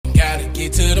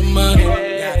get to the money.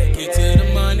 Gotta get to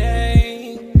the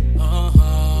money.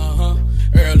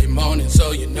 Early morning,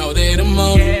 so you know that I'm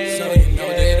on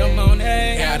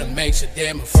it. Gotta make sure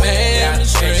that my family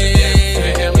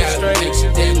straight. Gotta make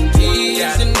sure that the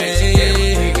kids in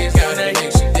there. Gotta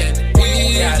make sure that the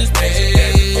bills is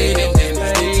paid. And then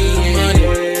let's get to the money.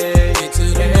 Get to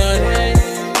the money.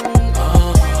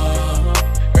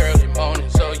 Early morning,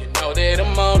 so you know that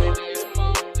I'm on it.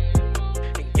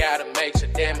 And gotta make sure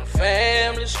that my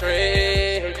family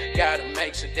straight. Gotta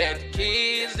make sure that the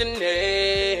kids in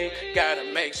there.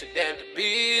 Gotta make sure that the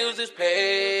bills is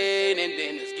paid. And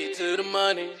then let's get to the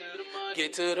money.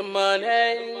 Get to the money.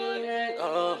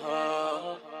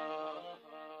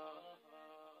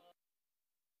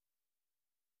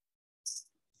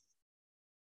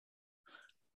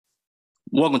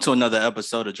 Welcome to another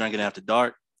episode of Drinking After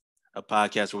Dark, a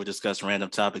podcast where we discuss random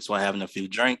topics while having a few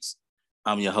drinks.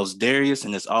 I'm your host, Darius,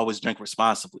 and as always, drink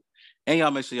responsibly. And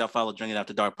y'all make sure y'all follow Drinking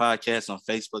After Dark Podcast on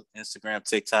Facebook, Instagram,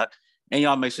 TikTok. And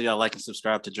y'all make sure y'all like and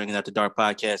subscribe to Drinking After Dark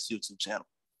Podcast YouTube channel.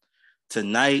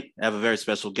 Tonight, I have a very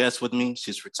special guest with me.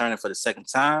 She's returning for the second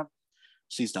time.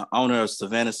 She's the owner of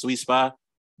Savannah Sweet Spa.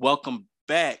 Welcome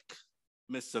back,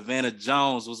 Miss Savannah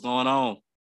Jones. What's going on?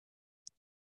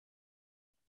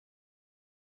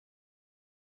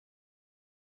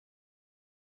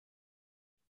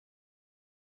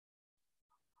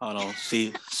 Hold on,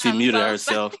 she muted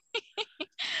herself.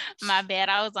 My bad,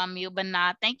 I was on mute, but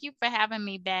nah, thank you for having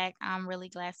me back. I'm really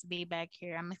glad to be back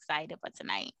here. I'm excited for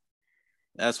tonight.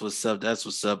 That's what's up.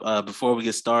 Before we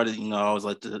get started, I always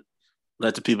like to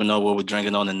let the people know what we're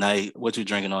drinking on tonight. What you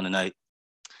drinking on tonight?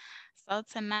 So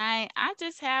tonight, I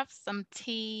just have some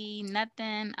tea,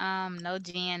 nothing, no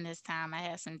gin this time. I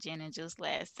had some gin and juice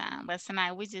last time, but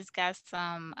tonight we just got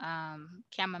some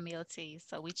chamomile tea,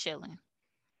 so we chilling.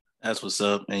 That's what's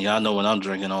up. And y'all know what I'm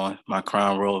drinking on. My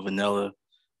Crown Royal Vanilla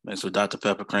mixed with Dr.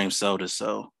 Pepper Cream Soda.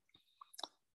 So,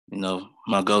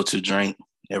 my go-to drink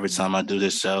every time I do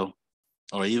this show,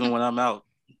 or even when I'm out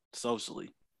socially.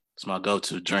 It's my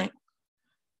go-to drink.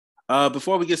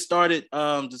 Before we get started,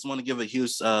 just want to give a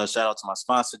huge shout out to my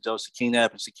sponsor, Joe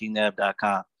Shakinab and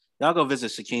ShakinNab.com. Y'all go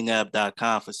visit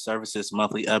ShakinNab.com for services,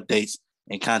 monthly updates,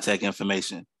 and contact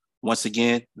information. Once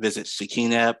again, visit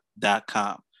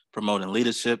ShakinNab.com, promoting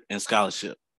leadership and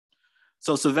scholarship.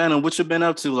 So, Savannah, what you been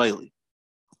up to lately?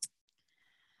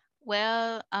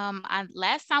 Well,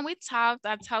 last time we talked,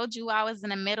 I told you I was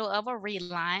in the middle of a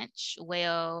relaunch.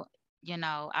 Well,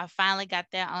 I finally got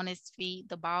that on its feet.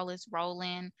 The ball is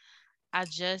rolling. I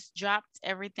just dropped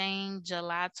everything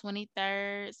July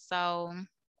 23rd. So,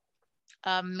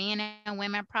 men and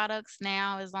women products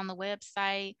now is on the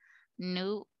website.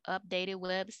 New updated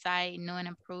website, new and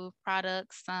improved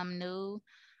products, some new,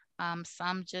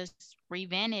 some just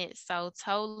revented. So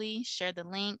totally share the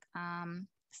link.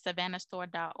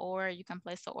 SavannahStore.org. You can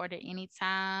place an order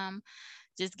anytime.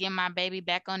 Just get my baby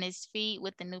back on his feet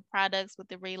with the new products, with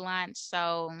the relaunch.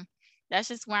 So that's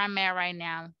just where I'm at right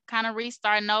now. Kind of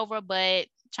restarting over, but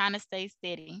trying to stay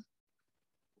steady.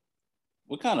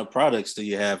 What kind of products do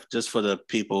you have, just for the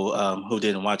people who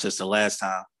didn't watch us the last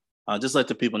time? Just let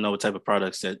the people know what type of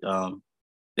products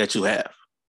that you have.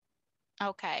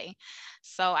 Okay,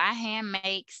 so I hand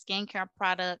make skincare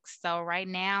products. So right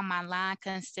now my line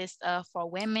consists of, for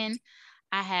women,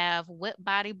 I have whipped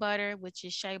body butter, which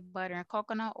is shea butter and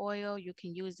coconut oil. You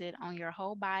can use it on your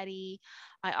whole body.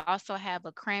 I also have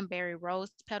a cranberry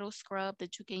rose petal scrub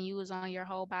that you can use on your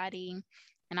whole body.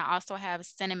 And I also have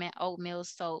cinnamon oatmeal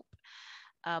soap,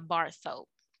 bar soap.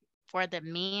 For the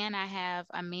men, I have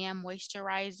a men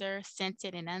moisturizer,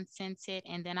 scented and unscented.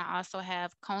 And then I also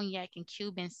have cognac and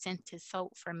Cuban scented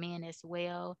soap for men as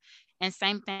well. And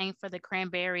same thing for the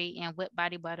cranberry and whipped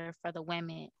body butter for the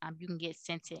women. You can get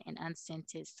scented and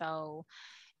unscented. So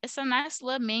it's a nice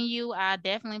little menu. I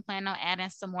definitely plan on adding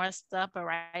some more stuff, but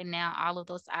right now all of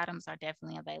those items are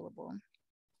definitely available.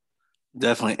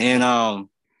 Definitely. And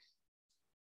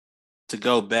to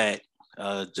go back,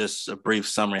 just a brief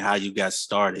summary how you got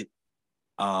started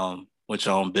with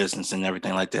your own business and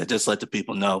everything like that. Just let the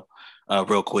people know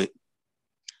real quick.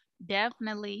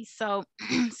 Definitely. So,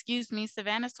 excuse me,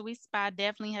 Savannah Sweet Spa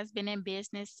definitely has been in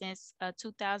business since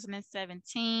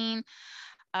 2017.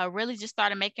 Really just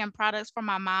started making products for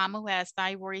my mom who has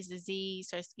thyroid disease.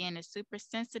 Her skin is super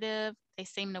sensitive. They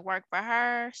seem to work for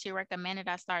her. She recommended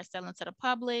I start selling to the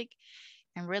public.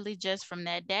 And really just from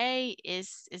that day,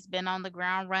 it's been on the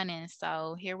ground running.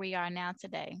 So here we are now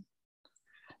today.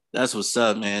 That's what's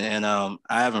up, man. And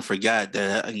I haven't forgot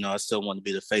that, I still want to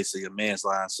be the face of your men's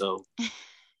line. So,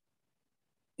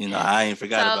 I ain't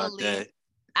forgot about Totally. that.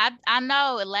 I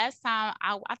know last time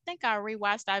I think I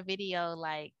rewatched our video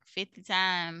like 50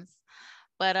 times.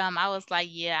 But I was like,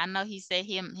 yeah, I know he said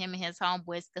him and his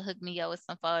homeboys could hook me up with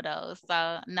some photos.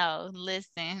 So no,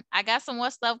 listen, I got some more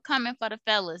stuff coming for the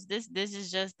fellas. This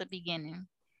is just the beginning.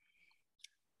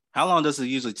 How long does it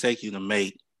usually take you to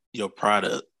make your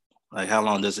product? Like how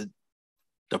long does it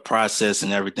the process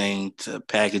and everything to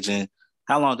packaging?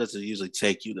 How long does it usually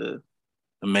take you to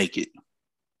make it?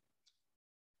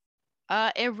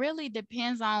 It really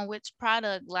depends on which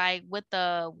product. Like with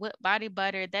the with body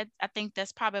butter, that I think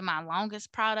that's probably my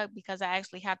longest product because I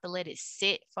actually have to let it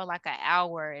sit for like an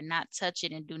hour and not touch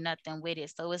it and do nothing with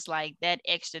it. So it's like that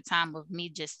extra time of me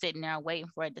just sitting there waiting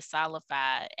for it to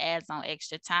solidify adds on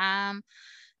extra time.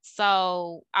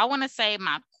 So I want to say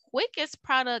my quickest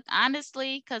product,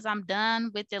 honestly, because I'm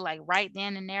done with it like right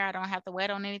then and there. I don't have to wait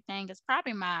on anything. It's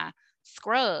probably my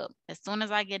scrub. As soon as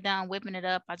I get done whipping it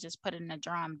up, I just put it in the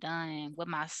jar. I'm done. With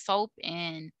my soap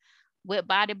and with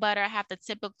body butter, I have to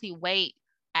typically wait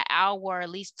an hour or at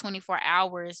least 24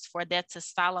 hours for that to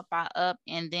solidify up.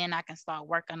 And then I can start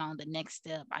working on the next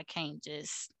step. I can't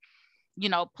just,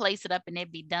 place it up and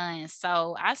it be done.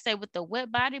 So I say with the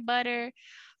wet body butter,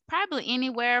 probably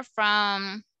anywhere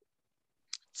from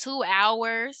 2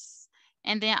 hours.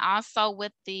 And then also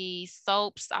with the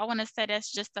soaps, I want to say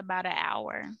that's just about an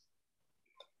hour.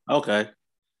 Okay.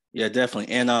 Yeah,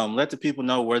 definitely. And let the people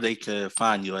know where they could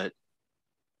find you at.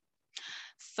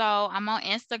 So I'm on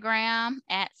Instagram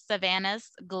at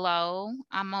Savannah's Glow.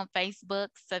 I'm on Facebook,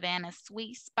 Savannah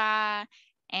Sweet Spy.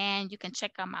 And you can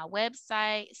check out my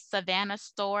website,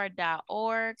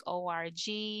 savannahstore.org,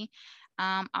 O-R-G.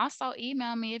 Also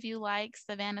email me if you like,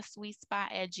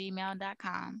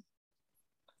 savannahsweetspy@gmail.com.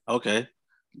 Okay.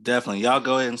 Definitely. Y'all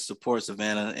go ahead and support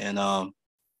Savannah and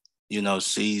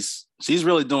she's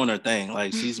really doing her thing.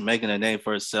 Like she's making a name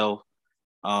for herself.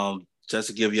 Just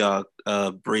to give y'all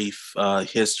a brief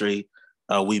history,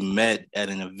 we met at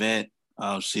an event.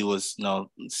 She was,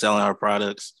 selling her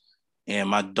products, and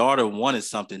my daughter wanted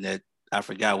something that I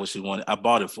forgot what she wanted. I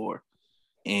bought it for her,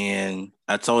 and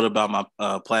I told her about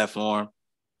my platform,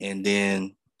 and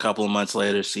then a couple of months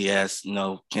later, she asked,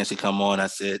 can she come on? I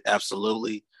said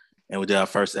absolutely, and we did our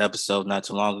first episode not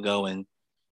too long ago, and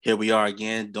here we are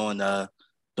again doing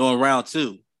round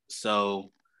two.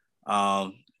 So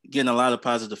getting a lot of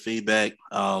positive feedback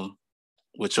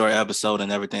with your episode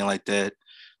and everything like that.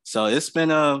 So it's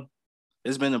been a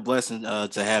blessing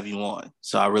to have you on.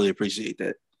 So I really appreciate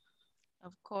that.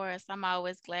 Of course, I'm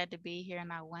always glad to be here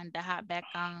and I wanted to hop back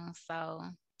on. So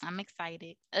I'm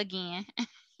excited again.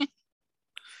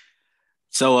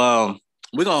 So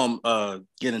we're gonna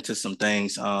get into some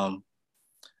things. I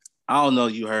don't know,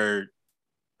 you heard,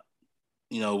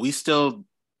 we still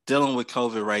dealing with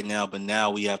COVID right now, but now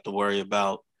we have to worry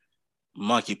about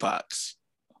monkeypox.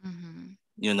 Mm-hmm.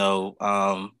 You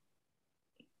know,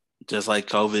 just like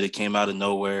COVID, it came out of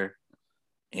nowhere,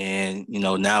 and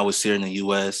now it's here in the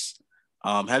U.S.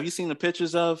 Have you seen the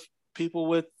pictures of people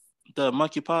with the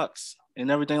monkeypox and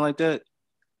everything like that?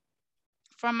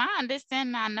 From my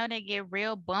understanding, I know they get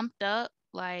real bumped up.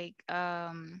 Like,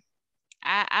 I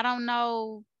don't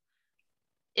know.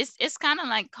 It's kind of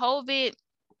like COVID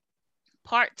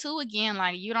part two again.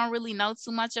 Like you don't really know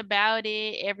too much about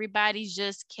it. Everybody's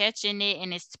just catching it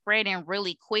and it's spreading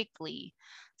really quickly.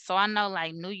 So I know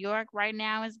like New York right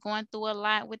now is going through a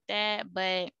lot with that,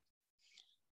 but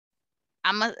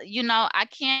I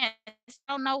can't I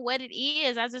don't know what it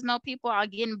is. I just know people are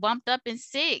getting bumped up and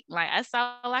sick. Like that's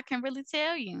all I can really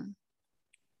tell you.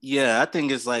 Yeah, I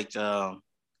think it's like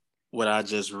what I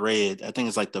just read. I think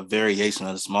it's like the variation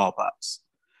of the smallpox.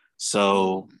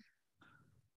 So, Mm.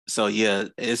 so yeah,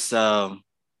 it's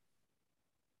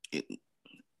it,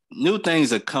 new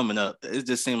things are coming up. It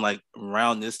just seemed like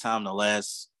around this time, the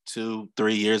last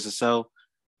 2-3 years or so,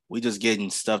 we just getting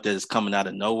stuff that is coming out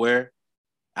of nowhere.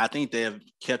 I think they have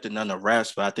kept it under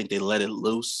wraps, but I think they let it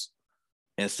loose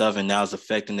and stuff, and now it's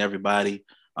affecting everybody.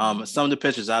 Some of the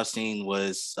pictures I've seen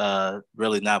was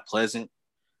really not pleasant,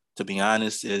 to be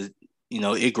honest.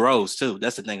 It grows too.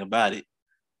 That's the thing about it.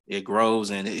 It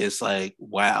grows, and it's like,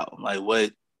 wow, like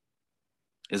what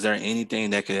is there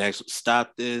anything that could actually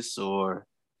stop this, or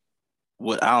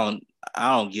what? I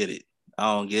don't get it.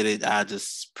 I don't get it. I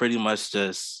just pretty much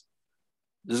just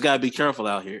gotta be careful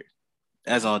out here.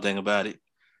 That's the only thing about it.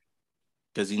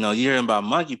 Because you're hearing about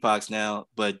monkeypox now,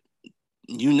 but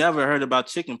you never heard about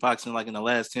chickenpox in the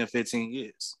last 10, 15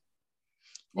 years.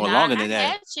 Or Nah, longer I than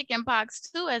that. had chicken pox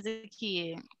too as a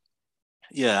kid.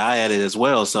 Yeah, I had it as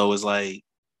well. So it's like,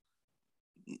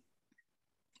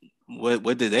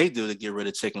 what did they do to get rid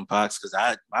of chicken pox? Because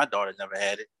my daughter never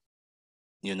had it.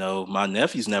 You know, my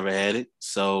nephews never had it.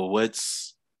 So Like,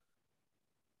 what's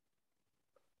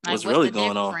what's really the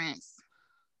going on? difference?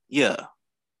 Yeah.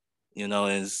 You know,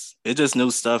 it's just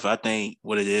new stuff. I think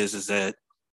what it is that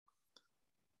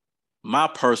my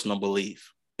personal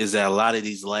belief is that a lot of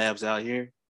these labs out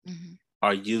here Mm-hmm.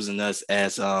 are using us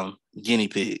as guinea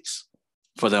pigs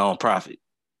for their own profit.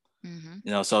 Mm-hmm.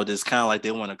 You know, so it's kind of like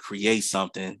they want to create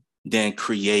something, then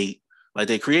create like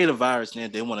they create a virus,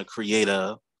 then they want to create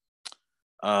a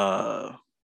uh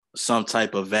some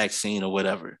type of vaccine or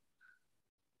whatever,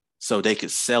 so they could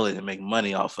sell it and make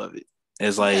money off of it.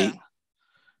 It's Yeah. like,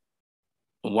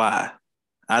 why?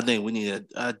 I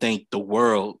think the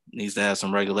world needs to have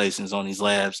some regulations on these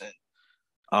labs and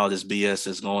all this BS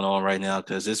that's going on right now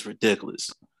because it's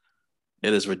ridiculous.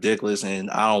 It is ridiculous, and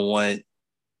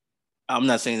I'm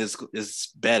not saying it's as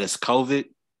bad as COVID,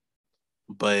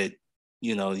 but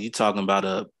you know, you're talking about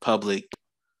a public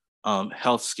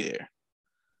health scare.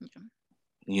 Okay.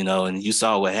 You know, and you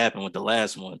saw what happened with the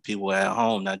last one. People were at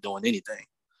home not doing anything.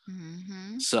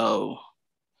 Mm-hmm. So,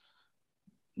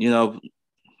 you know,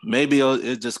 maybe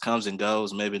it just comes and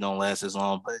goes. Maybe it don't last as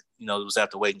long, but you know, we'll just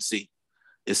have to wait and see.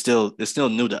 It's still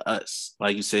new to us.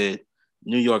 Like you said,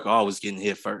 New York always getting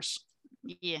hit first.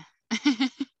 Yeah.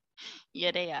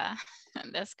 Yeah, they are.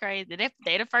 That's crazy.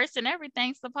 They the first in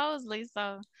everything supposedly.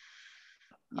 So,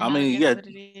 I it mean, is yeah, what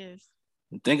it is.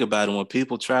 think about it. When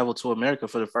people travel to America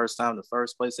for the first time, the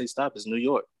first place they stop is New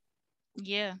York.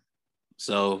 Yeah.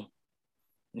 So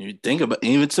you think about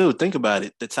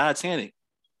it. The Titanic,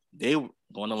 they were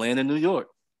going to land in New York.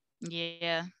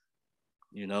 Yeah.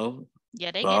 You know,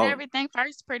 Yeah, they get well, everything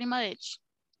first pretty much.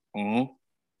 mhm.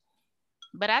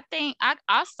 But I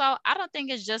don't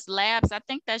think it's just labs. I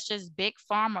think that's just big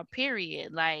pharma,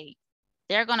 period. Like,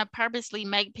 they're gonna purposely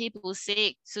make people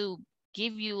sick to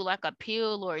give you like a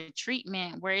pill or a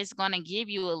treatment where it's gonna give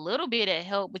you a little bit of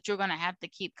help, but you're gonna have to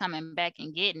keep coming back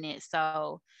and getting it.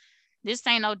 So this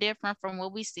ain't no different from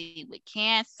what we see with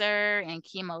cancer and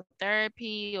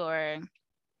chemotherapy or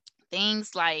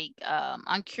things like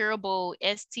uncurable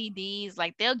STDs.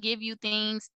 Like, they'll give you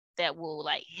things that will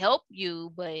like help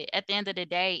you, but at the end of the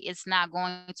day, it's not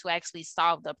going to actually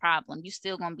solve the problem. You're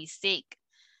still going to be sick.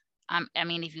 I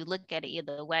mean, if you look at it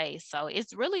either way. So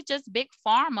it's really just big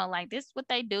pharma. Like, this what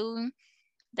they do.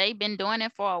 They've been doing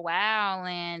it for a while,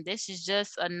 and this is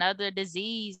just another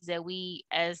disease that we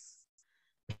as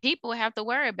people have to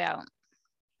worry about.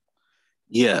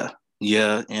 Yeah,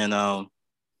 yeah, and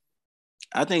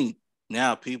I think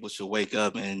now people should wake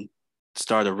up and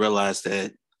start to realize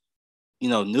that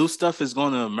new stuff is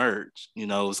going to emerge.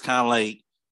 It's kind of like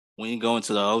when you go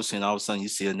into the ocean, all of a sudden you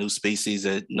see a new species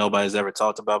that nobody's ever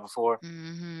talked about before,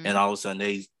 and Mm-hmm. all of a sudden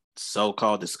they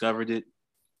so-called discovered it,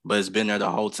 but it's been there the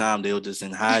whole time. They were just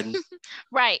in hiding.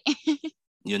 Right.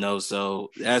 So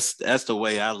that's the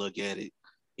way I look at it.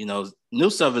 New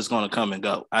stuff is going to come and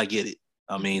go. I get it.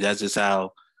 I mean, that's just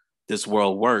how this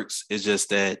world works. It's just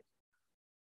that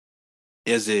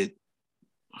is it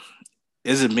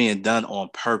is it being done on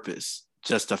purpose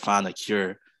just to find a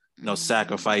cure? Mm-hmm.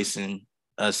 Sacrificing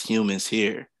us humans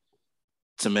here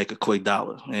to make a quick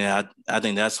dollar. And I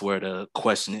think that's where the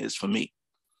question is for me.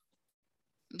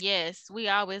 Yes, we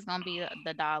always gonna be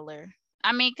the dollar.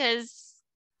 I mean, cause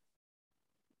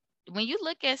when you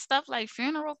look at stuff like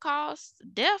funeral costs,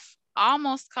 death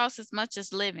almost costs as much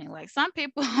as living. Like, some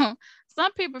people,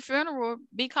 some people funeral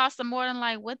be costing more than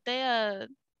like what they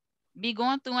be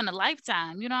going through in a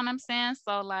lifetime. You know what I'm saying?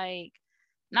 So like,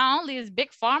 not only is big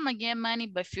pharma getting money,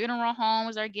 but funeral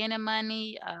homes are getting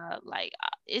money.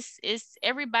 It's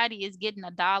everybody is getting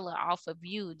a dollar off of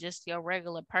you, just your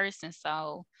regular person.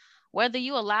 So whether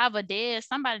you alive or dead,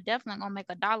 somebody definitely gonna make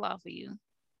a dollar off of you.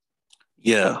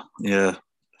 Yeah, yeah.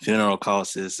 Funeral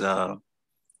costs is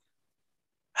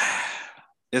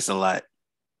it's a lot.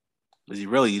 But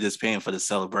you're just paying for the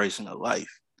celebration of life.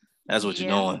 That's what you're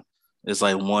Yeah. doing. It's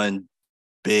like one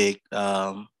big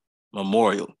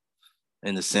memorial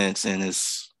in a sense, and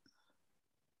it's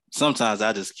sometimes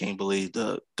I just can't believe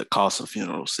the cost of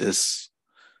funerals. It's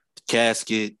the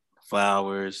casket,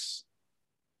 flowers,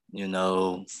 you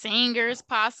know, Singers,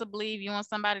 possibly, if you want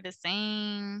somebody to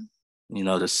sing.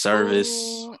 the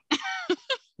service, Food.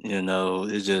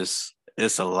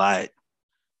 it's a lot.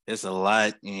 It's a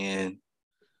lot. And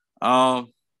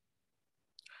um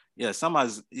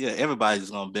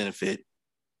everybody's gonna benefit,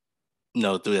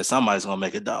 through that. Somebody's gonna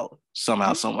make a dollar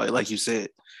somehow, some way, like you said.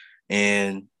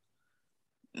 And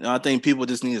I think people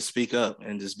just need to speak up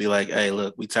and just be like, hey,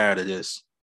 look, we tired of this.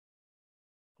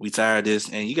 We tired of this.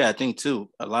 And you gotta think too,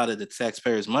 a lot of the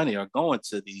taxpayers' money are going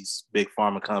to these big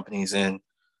pharma companies, and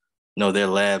their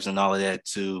labs and all of that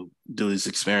to do these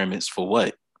experiments for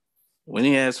what? We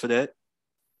didn't ask for that.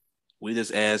 We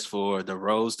just asked for the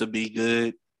roads to be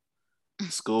good,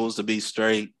 schools to be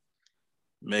straight,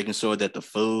 making sure that the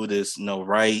food is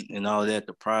right and all that,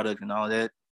 the product and all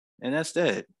that. And that's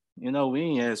that. We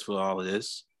ain't asked for all of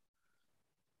this.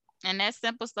 And that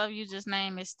simple stuff you just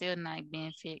named is still not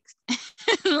being fixed.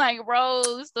 Like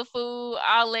roads, the food,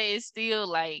 all that is still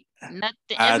like nothing.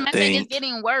 As a matter of fact, it's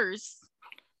getting worse.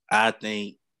 I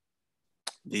think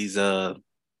these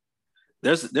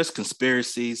there's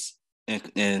conspiracies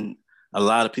and a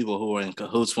lot of people who are in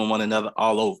cahoots from one another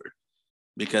all over.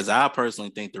 Because I personally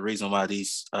think the reason why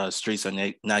these streets are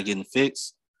not getting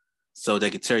fixed, so they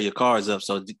could tear your cars up,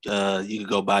 so you could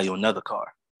go buy you another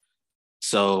car.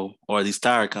 So, or these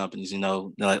tire companies, they're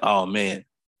like, oh man,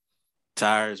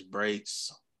 tires,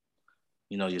 brakes,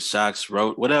 your shocks,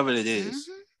 road, whatever it is,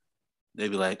 they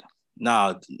be like,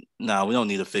 nah, we don't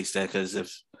need to fix that, because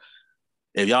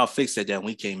if y'all fix that, then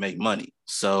we can't make money.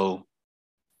 So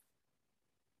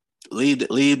leave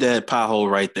that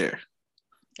pothole right there.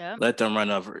 Yep. Let them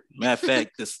run over it. Matter of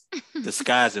fact,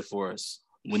 disguise it for us.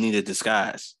 We need a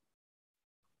disguise.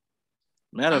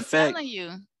 Matter of fact,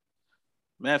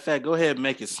 go ahead and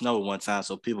make it snow one time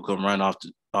so people can run off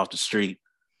the street.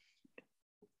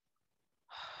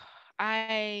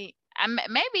 I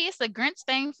maybe it's a Grinch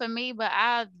thing for me, but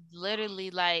I literally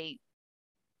like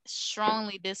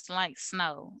strongly dislike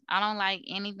snow. I don't like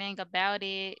anything about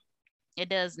it. It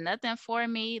does nothing for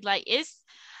me. Like it's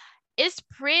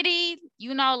pretty,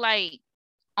 like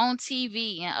on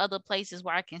TV and other places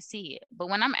where I can see it. But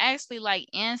when I'm actually like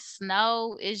in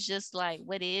snow, it's just like,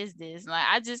 what is this? Like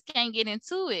I just can't get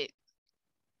into it.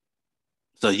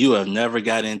 So you have never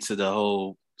got into the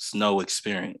whole snow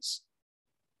experience?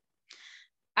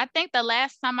 I think the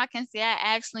last time I can say I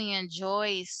actually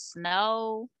enjoyed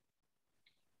snow,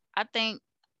 I think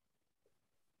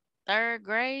third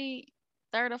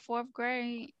or fourth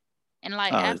grade. And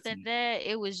like after that,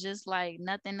 it was just like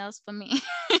nothing else for me.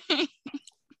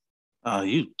 Oh,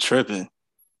 you tripping.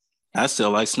 I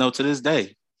still like snow to this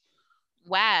day.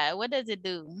 Why? What does it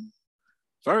do?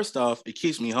 First off, it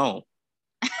keeps me home.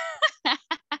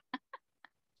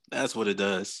 That's what it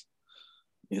does.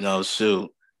 Shoot.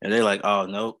 And they're like, oh,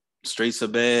 no, streets are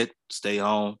bad. Stay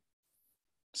home.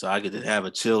 So I get to have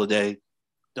a chill day.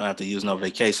 Don't have to use no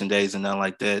vacation days and nothing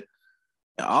like that.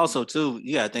 And also, too,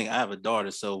 you got to think I have a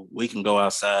daughter, so we can go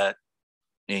outside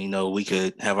and, we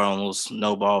could have our own little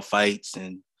snowball fights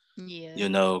and,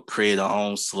 create our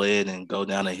own sled and go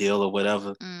down a hill or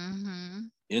whatever.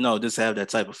 Just have that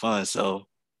type of fun. So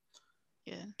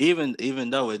even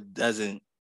though it doesn't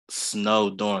snow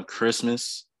during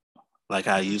Christmas like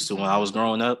I used to when I was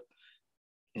growing up,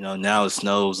 now it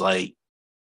snows like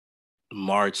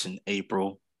March and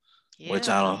April, which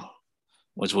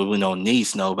we don't need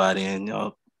snow by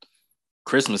then.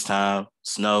 Christmas time,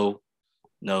 snow,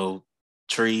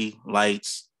 tree,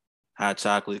 lights, hot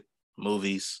chocolate,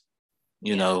 movies.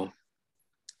 I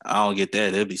don't get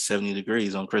that. It'll be 70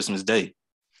 degrees on Christmas Day.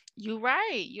 You're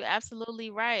right. You're absolutely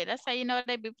right. That's how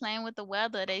they be playing with the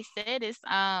weather. They said it's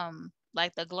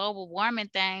like the global warming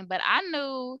thing, but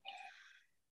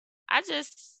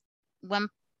when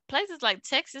places like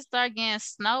Texas start getting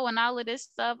snow and all of this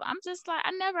stuff, I'm just like,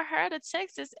 I never heard of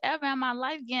Texas ever in my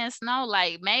life getting snow.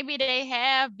 Like maybe they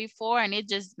have before and it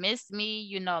just missed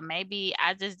me, maybe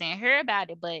I just didn't hear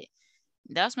about it, but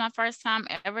that's my first time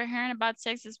ever hearing about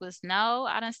Texas with snow.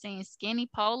 I done seen skinny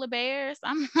polar bears.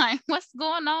 I'm like, what's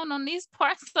going on these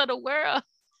parts of the world?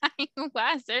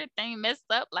 Why is everything messed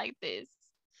up like this?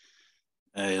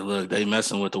 Hey, look, they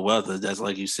messing with the weather. That's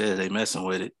like you said, they messing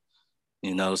with it.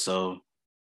 So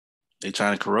they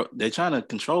trying to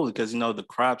control it because the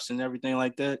crops and everything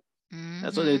like that.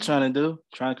 That's what they're trying to do.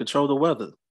 Trying to control the weather.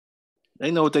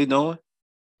 They know what they're doing.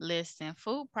 Listen,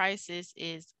 food prices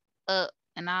is up.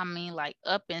 And I mean like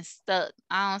up and stuck.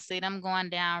 I don't see them going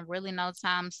down really no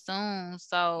time soon.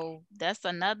 So that's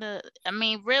another,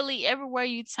 really everywhere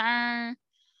you turn,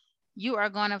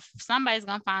 somebody's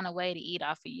gonna find a way to eat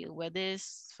off of you, whether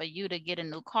it's for you to get a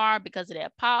new car because of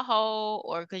that pothole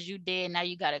or because you dead, now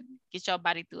you gotta get your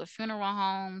body through a funeral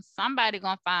home. Somebody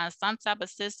gonna find some type of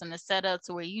system to set up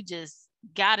to where you just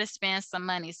gotta spend some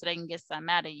money so they can get something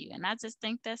out of you. And I just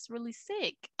think that's really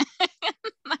sick.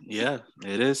 Yeah,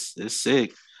 it is. It's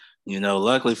sick.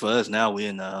 Luckily for us now we're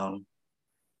in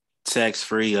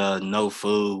tax-free, no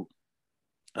food,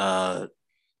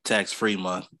 tax-free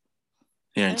month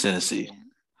here in Tennessee.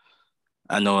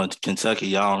 I know in Kentucky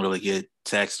y'all don't really get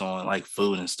taxed on like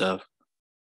food and stuff,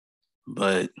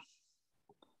 but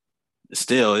it's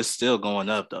still going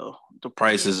up though. The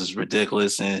prices is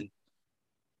ridiculous, and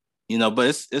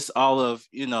But it's all of,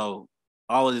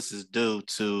 all of this is due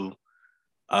to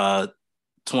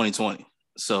 2020.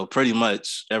 So pretty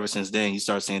much ever since then, you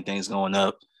start seeing things going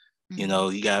up.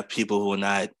 Mm-hmm. You got people who are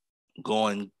not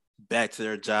going back to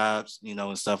their jobs,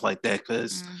 and stuff like that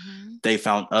because Mm-hmm. they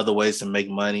found other ways to make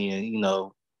money and,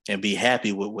 and be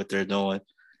happy with what they're doing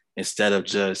instead of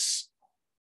just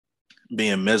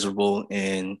being miserable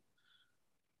and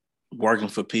working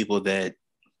for people that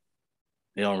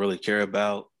they don't really care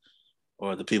about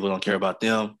or the people don't care about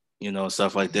them,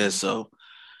 stuff like that. Mm-hmm. So,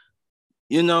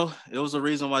 it was a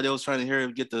reason why they was trying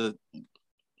to get the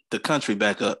country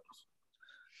back up.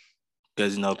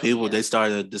 Because, Oh people, yeah. they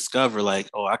started to discover like,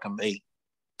 oh, I can make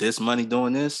this money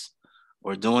doing this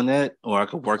or doing that, or I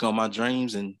could work on my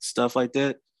dreams and stuff like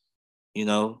that. You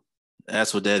know,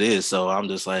 that's what that is. So I'm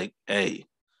just like, hey,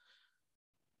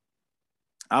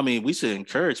 I mean, we should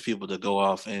encourage people to go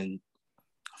off and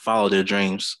follow their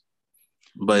dreams.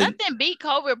 But Nothing beat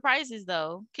COVID prices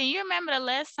though. Can you remember the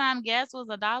last time gas was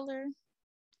 $1?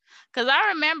 Cause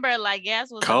I remember like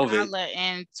gas was COVID, $1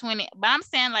 and 20. But I'm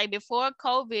saying like before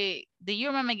COVID, do you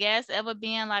remember gas ever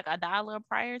being like $1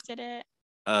 prior to that?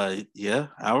 yeah,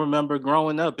 I remember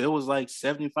growing up, it was like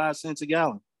 75 cents a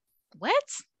gallon. What?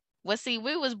 Well, see,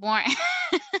 we was born.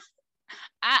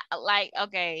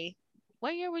 Okay.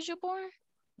 What year was you born?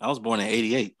 I was born in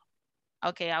 88.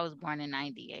 Okay, I was born in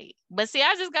 98. But see,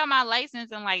 I just got my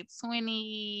license in like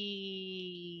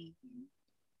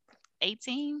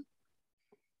 2018.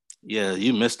 Yeah,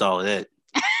 you missed all of that.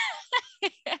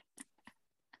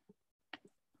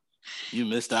 You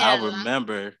missed.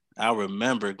 Yeah. I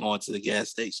remember going to the gas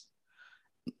station.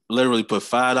 Literally put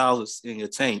 $5 in your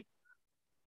tank.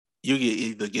 You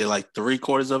either get like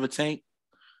 3/4 of a tank,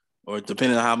 or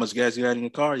depending on how much gas you had in your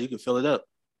car, you can fill it up.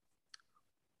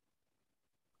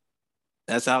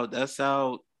 That's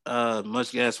how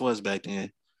much gas was back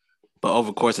then. But over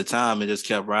the course of time, it just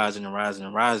kept rising and rising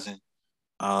and rising.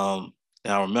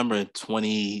 And I remember in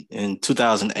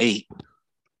 2008,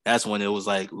 that's when it was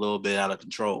like a little bit out of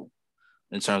control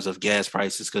in terms of gas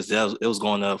prices because it was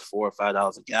going up $4 or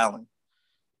 $5 a gallon.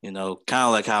 Kind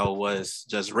of like how it was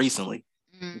just recently,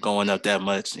 going up that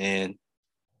much. And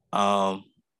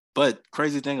but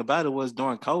crazy thing about it was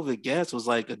during COVID, gas was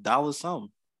like $1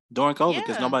 something during COVID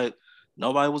because Yeah.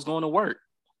 nobody was going to work.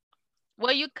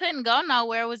 Well, you couldn't go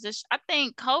nowhere. It was just, I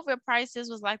think COVID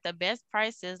prices was like the best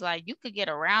prices. Like you could get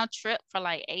a round trip for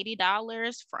like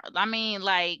 $80.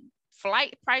 Like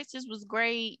flight prices was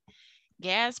great.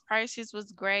 Gas prices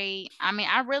was great. I mean,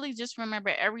 I really just remember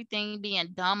everything being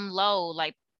dumb low.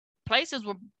 Like places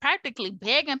were practically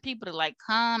begging people to like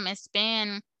come and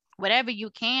spend whatever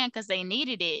you can because they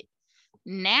needed it.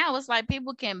 Now it's like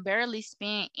people can barely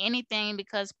spend anything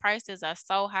because prices are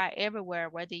so high everywhere,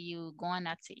 whether you going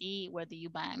out to eat, whether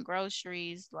you buying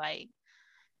groceries, like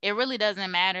it really doesn't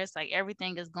matter. It's like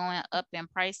everything is going up in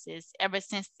prices ever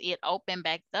since it opened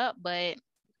back up. But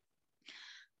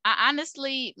I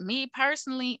honestly, me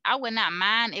personally, I would not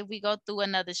mind if we go through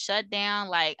another shutdown.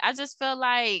 Like I just feel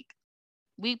like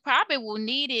we probably will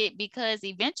need it because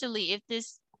eventually if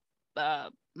this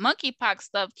monkeypox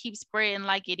stuff keeps spreading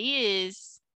like it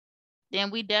is,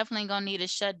 then we definitely gonna need a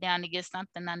shutdown to get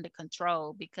something under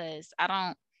control because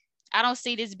I don't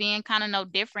see this being kind of no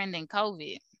different than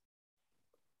COVID.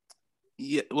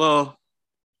 Yeah, well,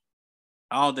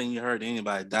 I don't think you heard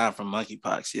anybody die from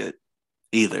monkeypox yet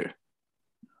either.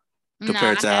 No,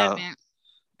 Compared I to haven't.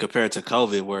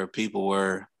 COVID, where people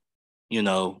were, you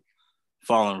know,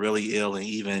 falling really ill and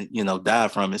even, die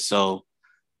from it. So,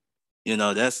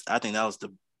 I think that was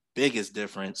the biggest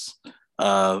difference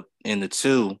in the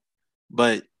two.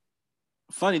 But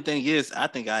funny thing is, I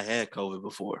think I had COVID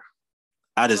before.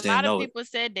 I A just didn't lot of know it. people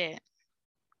said that.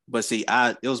 But see,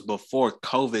 it was before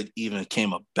COVID even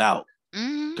came about.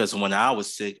 Mm-hmm. Because when I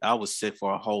was sick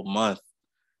for a whole month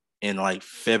in like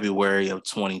February of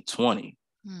 2020.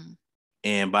 Hmm.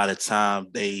 And by the time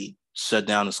they shut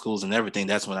down the schools and everything,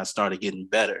 that's when I started getting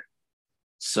better.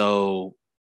 So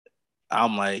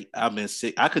I'm like, I've been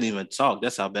sick. I couldn't even talk.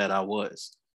 That's how bad I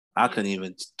was. I couldn't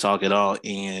even talk at all.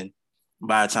 And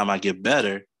by the time I get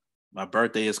better, my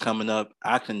birthday is coming up.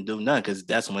 I couldn't do nothing because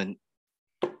that's when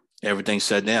everything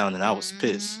shut down and I was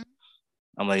pissed.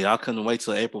 I'm like, y'all couldn't wait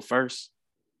till April 1st?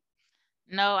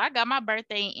 No, I got my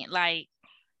birthday in like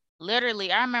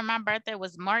literally. I remember my birthday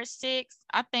was March 6th.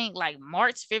 I think like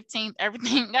March 15th,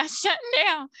 everything got shut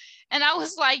down. And I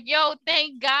was like, yo,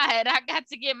 thank God I got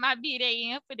to get my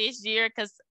B-Day in for this year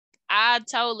because I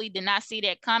totally did not see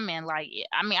that coming. Like,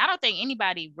 I mean, I don't think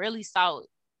anybody really saw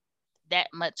that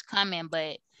much coming,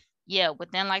 but yeah,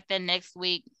 within like the next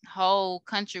week, whole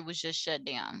country was just shut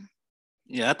down.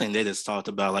 Yeah, I think they just talked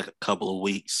about like a couple of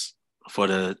weeks for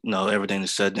the, everything to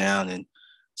shut down and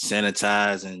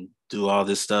sanitize and do all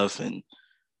this stuff. And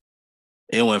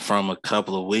it went from a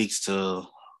couple of weeks to a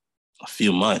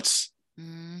few months.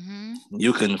 Mm-hmm.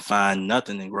 You couldn't find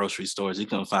nothing in grocery stores. You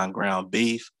couldn't find ground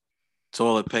beef,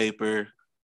 toilet paper.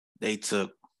 They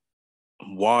took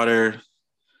water.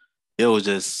 It was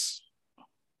just,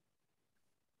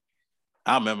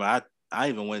 I remember I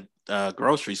even went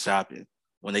grocery shopping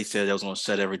when they said they was going to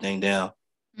shut everything down.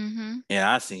 Mm-hmm. And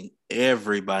I seen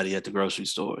everybody at the grocery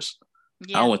stores.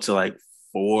 Yeah. I went to like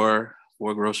four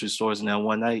grocery stores in that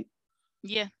one night.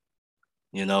 Yeah.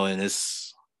 And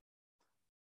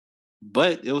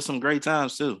but it was some great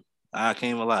times too. I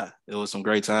can't even lie. It was some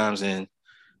great times, and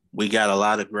we got a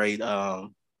lot of great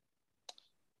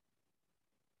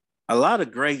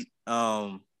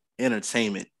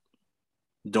entertainment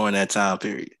during that time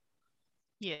period.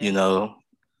 Yeah.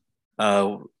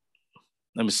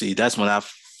 Let me see. That's when I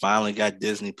finally got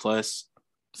Disney Plus.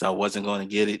 So I wasn't going to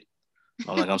get it.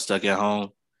 I'm like, I'm stuck at home.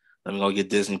 Let me go get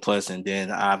Disney Plus, and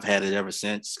then I've had it ever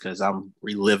since because I'm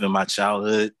reliving my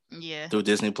childhood Yeah. through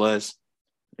Disney Plus.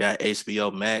 Got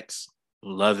HBO Max,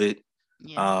 love it.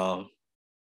 Yeah.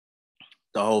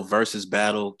 The whole versus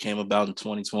battle came about in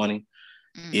 2020,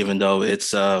 even Mm. though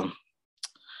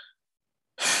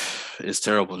it's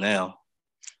terrible now.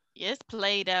 It's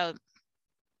played out.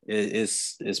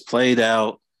 It's played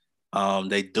out.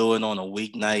 They do it on a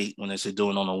weeknight when they should do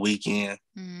it on a weekend.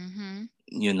 Mm-hmm.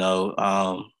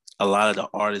 A lot of the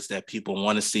artists that people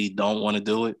want to see don't want to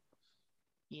do it.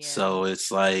 Yeah. So it's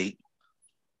like,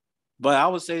 but I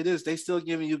would say this: they still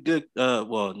giving you good,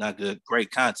 well, not good,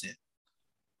 great content.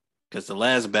 Because the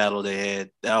last battle they had,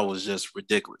 that was just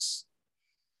ridiculous.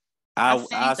 I seen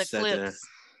I the sat there. clips.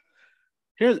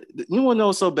 Here, you want to know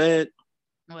what's so bad?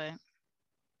 What?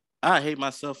 I hate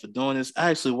myself for doing this. I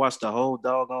actually watched the whole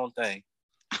doggone thing.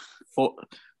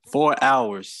 4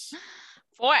 hours.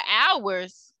 4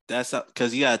 hours. That's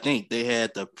because you gotta think they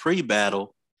had the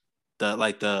pre-battle,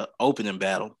 the opening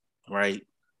battle, right?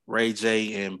 Ray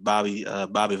J and Bobby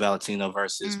Valentino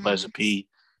versus Mm-hmm. Pleasure P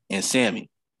and Sammy.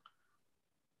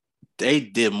 They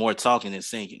did more talking than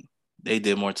singing. They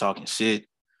did more talking shit,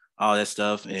 all that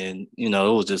stuff, and it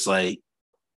was just like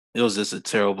it was just a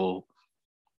terrible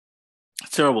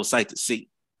sight to see.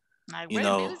 Like, You where the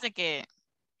know, music at?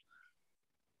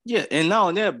 yeah, and not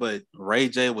only that, but Ray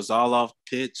J was all off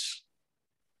pitch.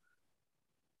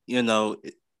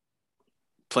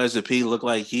 Pleasure P looked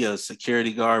like he a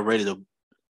security guard ready to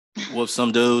whoop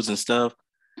some dudes and stuff.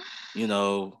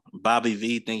 Bobby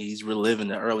V think he's reliving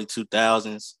the early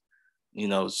 2000s.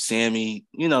 Sammy,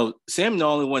 Sammy the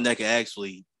only one that could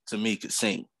actually, to me, could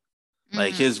sing.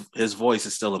 Like Mm-hmm. his voice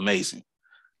is still amazing.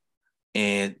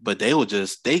 But they were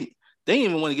just they didn't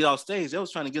even want to get off stage. They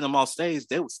was trying to get them off stage.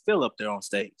 They was still up there on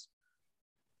stage.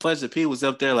 Pleasure P was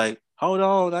up there like, hold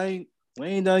on, we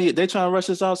ain't done yet. They trying to rush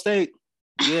us off stage.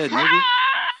 Yeah, nigga.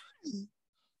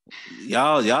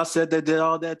 Y'all said they did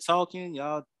all that talking.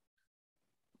 Y'all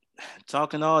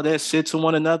talking all that shit to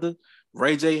one another.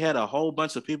 Ray J had a whole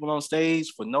bunch of people on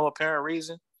stage for no apparent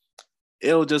reason.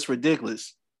 It was just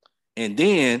ridiculous. And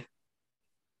then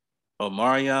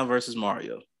Omarion versus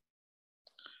Mario.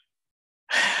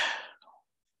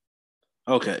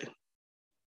 Okay.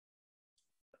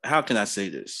 How can I say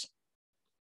this?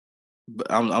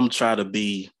 But I'm not trying to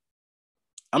be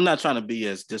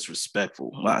as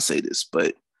disrespectful when I say this,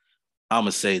 but I'm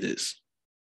gonna say this.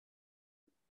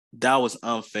 That was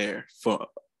unfair for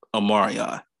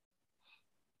Omarion.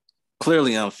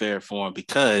 Clearly unfair for him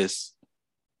because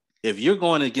if you're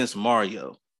going against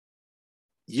Mario,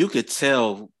 you could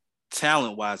tell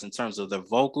talent-wise in terms of their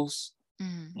vocals,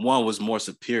 one was more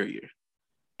superior.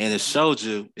 And it showed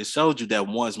you that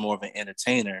one's more of an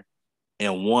entertainer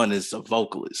and one is a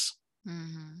vocalist.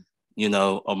 Mm-hmm.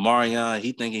 Omarion,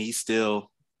 he thinking he's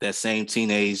still that same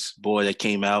teenage boy that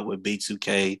came out with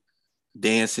B2K,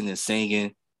 dancing and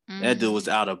singing. Mm-hmm. That dude was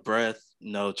out of breath,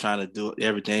 trying to do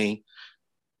everything.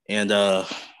 And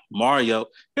Mario,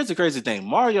 here's the crazy thing.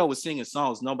 Mario was singing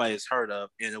songs nobody's heard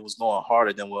of, and it was going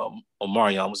harder than what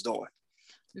Omarion was doing.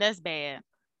 That's bad.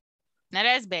 Now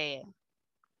that's bad.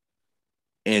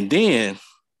 And then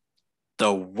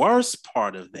the worst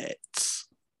part of that, it's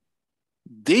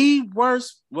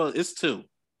two.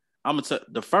 I'm gonna tell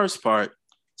the first part.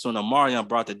 So when Omarion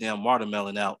brought the damn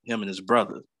watermelon out, him and his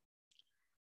brother.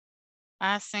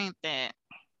 I seen that.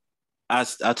 I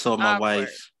told my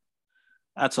wife,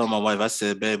 I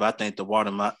said, babe, I think the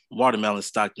watermelon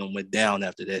stock went down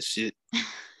after that shit.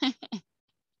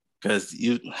 Because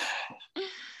you're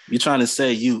trying to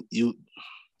say you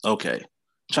okay.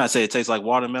 Trying to say it tastes like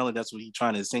watermelon. That's what you're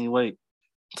trying to insinuate.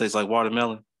 Tastes like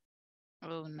watermelon.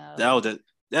 Oh no.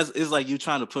 It's like you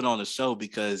trying to put on a show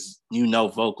because you know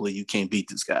vocally you can't beat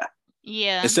this guy.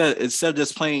 Yeah. Instead of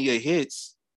just playing your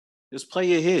hits, just play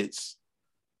your hits.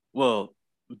 Well,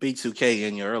 B2K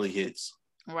in your early hits.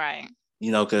 Right.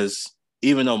 You know, because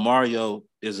even though Mario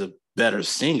is a better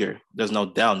singer, there's no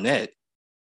doubt in that.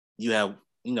 You have,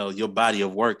 you know, your body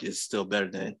of work is still better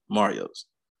than Mario's.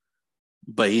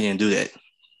 But he didn't do that.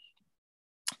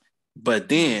 But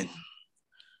then,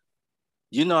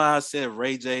 you know how I said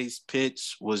Ray J's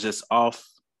pitch was just off?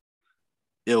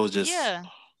 It was just... Yeah.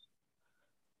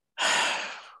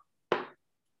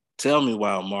 Tell me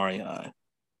why Omarion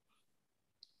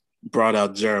brought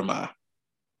out Jeremiah.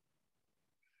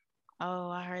 Oh,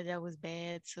 I heard that was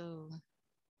bad too.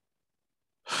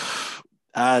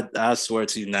 I swear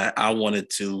to you not, I wanted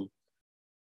to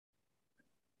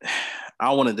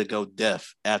go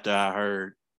deaf after I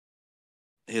heard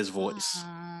his voice.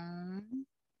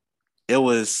 It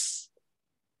was,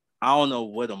 I don't know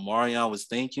what Omarion was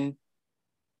thinking.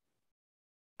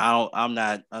 I'm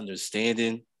not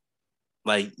understanding.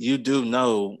 Like, you do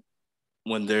know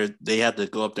when they have to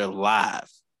go up there live,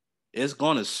 it's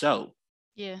going to show.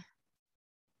 Yeah.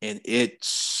 And it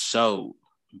showed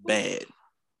bad.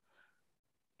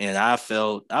 And I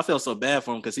felt so bad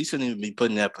for him because he shouldn't even be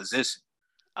put in that position.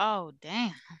 Oh,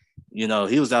 damn. You know,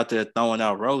 he was out there throwing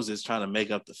out roses trying to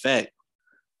make up the fact.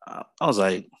 I was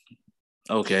like,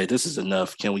 okay, this is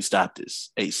enough. Can we stop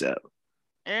this ASAP?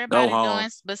 Everybody doing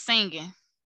but singing.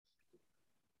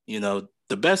 You know,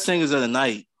 the best singers of the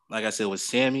night, like I said, was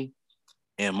Sammy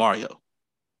and Mario.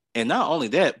 And not only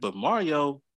that, but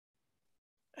Mario,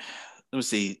 let me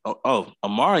see.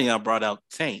 Omarion brought out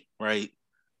Tank, right,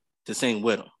 to sing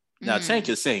with him. Now, Tank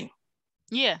can sing.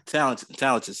 Yeah.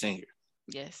 Talented singer.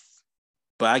 Yes.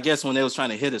 But I guess when they was trying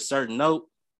to hit a certain note,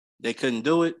 they couldn't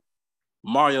do it.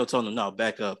 Mario told them, no,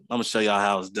 back up. I'm going to show y'all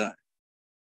how it's done.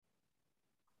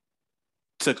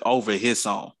 Took over his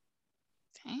song.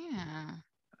 Damn.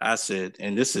 I said,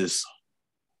 and this is,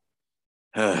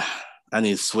 I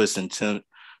need Swiss and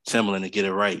Timbaland to get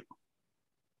it right.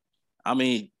 I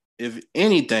mean, if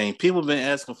anything, people have been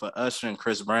asking for Usher and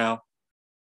Chris Brown.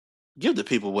 Give the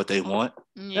people what they want.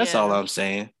 Yeah. That's all I'm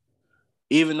saying.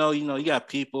 Even though, you know, you got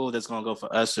people that's going to go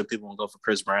for Usher, people going to go for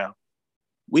Chris Brown.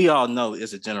 We all know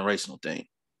it's a generational thing.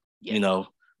 Yeah. You know,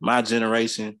 my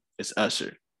generation is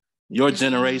Usher. Your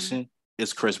generation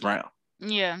is Chris Brown.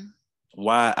 Yeah.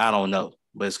 Why? I don't know,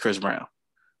 but it's Chris Brown.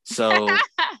 So.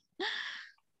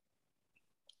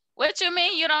 What you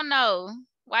mean you don't know?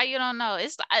 Why you don't know?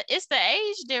 It's the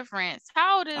age difference.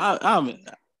 How old is...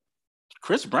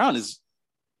 Chris Brown is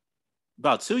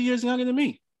about 2 years younger than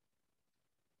me.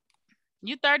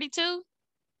 You 32?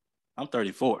 I'm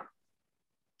 34.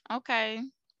 Okay.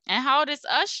 And how old is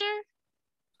Usher?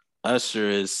 Usher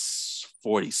is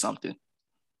 40-something.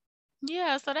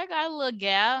 Yeah, so they got a little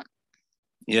gap.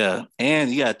 Yeah,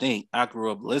 and you gotta think, I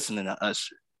grew up listening to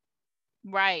Usher.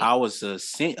 Right. I was a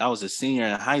senior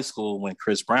in high school when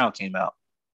Chris Brown came out.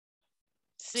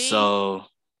 See? So,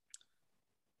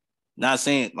 not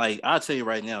saying, like, I'll tell you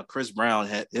right now, Chris Brown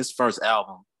had his first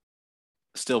album,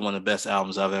 still one of the best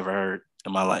albums I've ever heard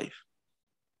in my life.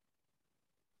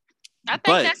 I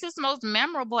think that's his most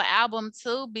memorable album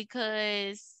too,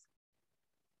 because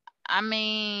I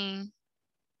mean,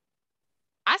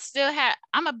 I'm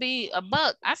gonna be a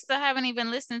buck. I still haven't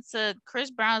even listened to Chris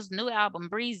Brown's new album,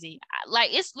 Breezy.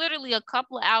 Like, it's literally a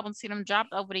couple of albums he done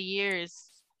dropped over the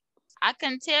years. I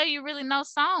couldn't tell you really no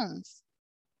songs.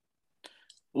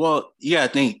 Well, yeah, I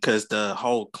think because the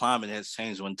whole climate has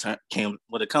changed when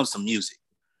it comes to music.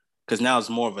 Because now it's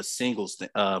more of a singles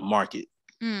market,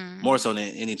 more so than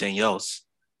anything else.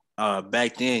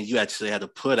 Back then, you actually had to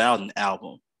put out an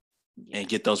album and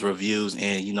get those reviews,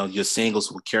 and, you know, your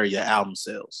singles would carry your album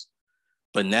sales.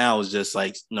 But now it's just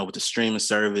like, you know, with the streaming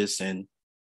service and,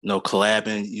 you know,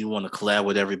 collabing, you want to collab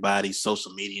with everybody,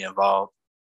 social media involved.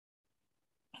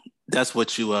 That's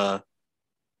what you get.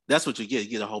 You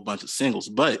get a whole bunch of singles.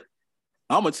 But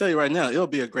I'm gonna tell you right now, it'll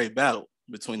be a great battle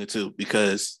between the two,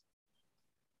 because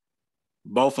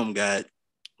both of them got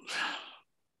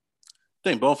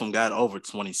over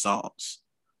 20 songs.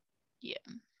 Yeah.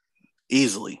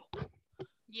 Easily.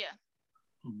 Yeah.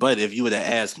 But if you would have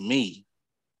asked me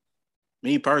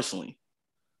personally,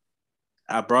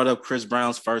 I brought up Chris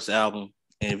Brown's first album,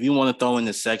 and if you want to throw in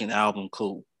the second album,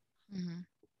 cool.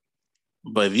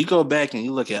 But if you go back and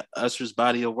you look at Usher's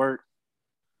body of work,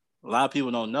 a lot of people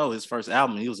don't know his first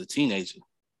album, he was a teenager.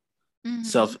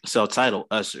 Self-titled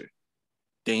Usher.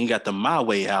 Then you got the My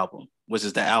Way album, which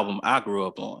is the album I grew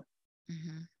up on.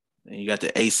 And you got the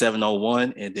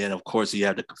A701, and then, of course, you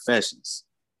have the Confessions.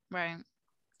 Right.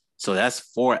 So that's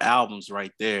 4 albums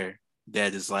right there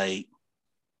that is like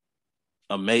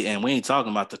amazing. And we ain't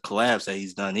talking about the collabs that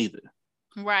he's done either.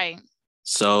 Right.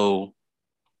 So,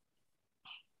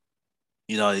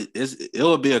 you know, it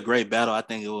would be a great battle. I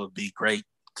think it would be great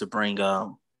to bring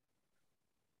 2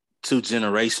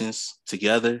 generations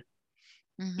together,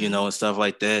 you know, and stuff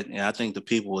like that. And I think the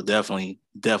people will definitely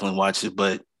watch it.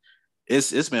 But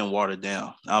it's been watered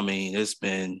down. I mean,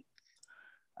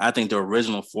 I think the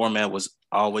original format was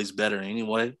always better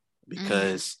anyway,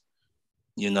 because,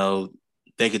 you know,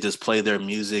 they could just play their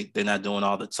music. They're not doing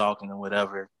all the talking or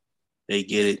whatever. They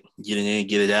get it in,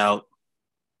 get it out.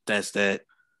 That's that.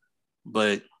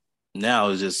 But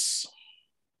now it's just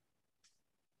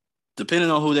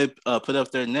depending on who they put up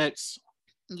there next.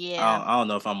 Yeah. I don't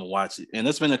know if I'm gonna watch it. And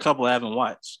there's been a couple I haven't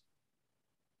watched.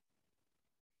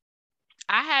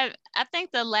 I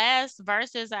think the last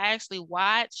verses I actually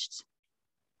watched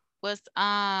was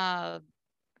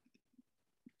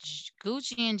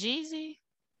Gucci and Jeezy.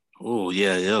 Oh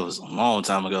yeah, it was a long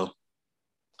time ago.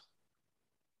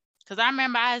 Cause I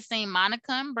remember I had seen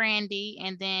Monica and Brandy,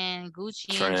 and then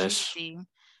Gucci and Jeezy,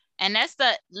 and that's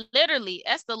the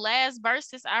last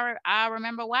verses I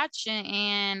remember watching,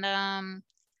 and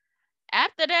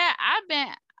after that I've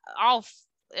been off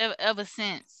ever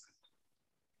since.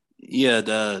 Yeah,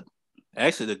 the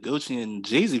Gucci and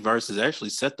Jeezy verses actually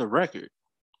set the record.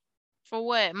 For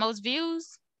what? Most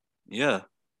views? Yeah.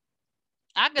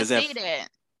 I could see that.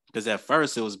 Because at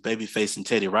first it was Babyface and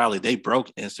Teddy Riley. They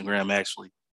broke Instagram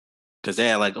actually, because they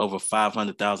had like over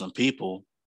 500,000 people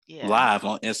live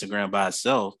on Instagram by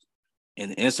itself.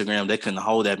 And Instagram, they couldn't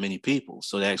hold that many people.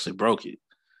 So they actually broke it.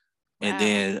 Wow. And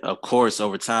then, of course,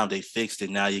 over time, they fixed it.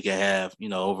 Now you can have, you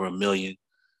know, over 1 million.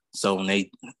 So when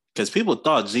because people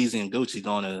thought Jeezy and Gucci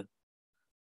going to,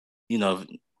 you know,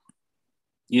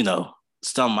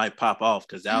 something might pop off,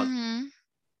 because that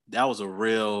was a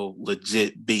real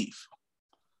legit beef.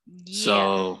 Yeah.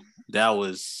 So that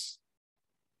was.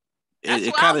 That's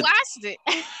why I watched it.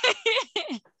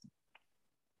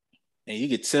 And you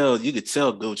could tell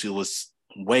Gucci was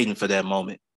waiting for that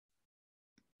moment.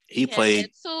 He played.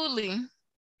 Absolutely.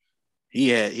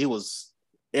 He was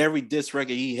every diss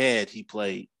record he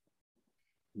played,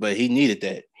 but he needed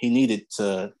that. He needed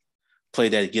to play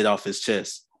that to get off his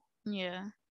chest. Yeah.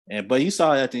 But you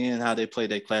saw at the end how they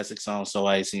played that classic song "So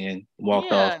Icy" and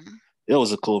walked off. It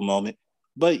was a cool moment.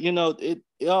 But you know, it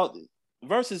all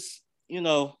versus, you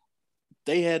know,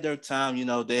 they had their time. You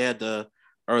know, they had the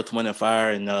Earth, Wind and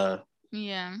Fire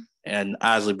and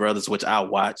Isley Brothers, which I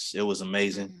watched. It was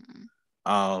amazing.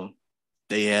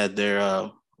 They had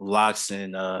their Locks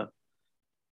and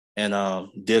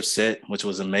Dipset, which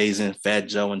was amazing. Fat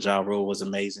Joe and Ja Rule was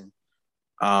amazing.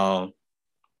 Who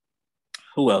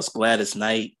else? Gladys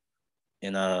Knight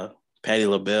and Patti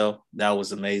LaBelle. That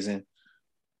was amazing.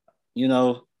 You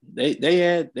know, they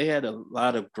had a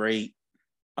lot of great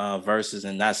verses,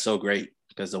 and not so great,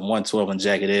 because the 112 on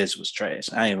Jagged Edge was trash.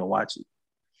 I didn't even watch it.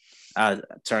 I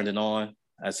turned it on.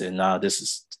 I said, "Nah, this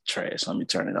is trash. Let me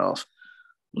turn it off.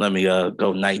 Let me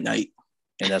go night night,"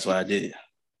 and that's what I did.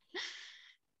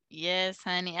 Yes,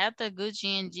 honey. After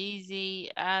Gucci and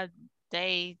Jeezy,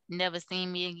 they never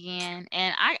seen me again,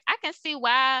 and I can see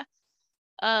why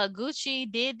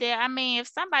Gucci did that. I mean, if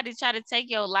somebody try to take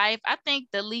your life, I think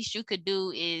the least you could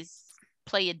do is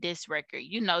play a diss record,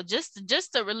 you know, just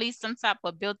to release some type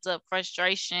of built up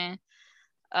frustration.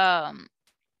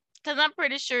 Because I'm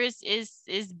pretty sure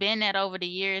it's been that over the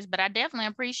years, but I definitely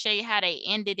appreciate how they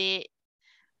ended it.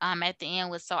 At the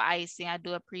end was So Icy. I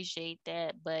do appreciate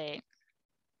that, but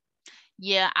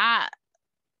yeah,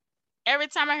 every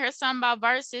time I hear something about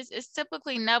verses, it's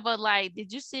typically never like,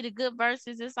 did you see the good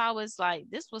verses? It's always like,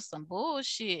 this was some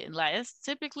bullshit. Like, it's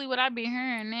typically what I be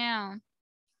hearing now.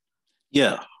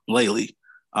 Yeah, lately.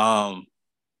 Let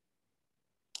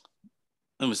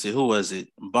me see, who was it?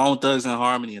 Bone Thugs and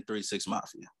Harmony and 3 6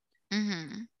 Mafia.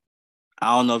 I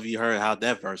don't know if you heard how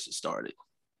that verse started.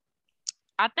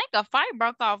 I think a fight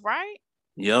broke off, right?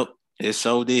 Yep, it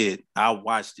so did. I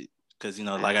watched it because, you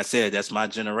know, like I said, that's my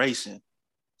generation.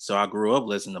 So I grew up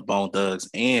listening to Bone Thugs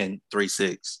and 3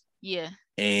 6. Yeah.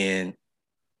 And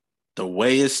the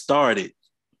way it started,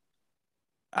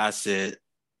 I said,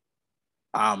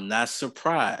 I'm not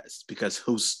surprised, because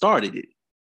who started it?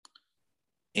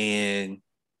 And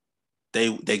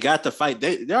they got the fight.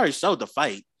 They already showed the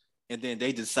fight. And then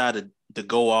they decided to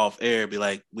go off air and be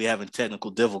like, we having technical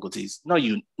difficulties. No,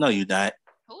 you not.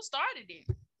 Who started it?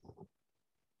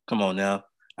 Come on now.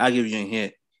 I'll give you a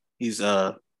hint. He's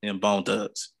in Bone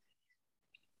Thugs.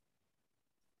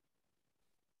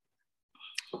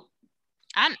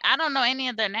 I don't know any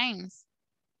of their names.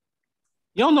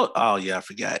 You don't know? Oh yeah, I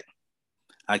forgot.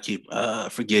 I keep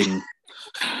forgetting.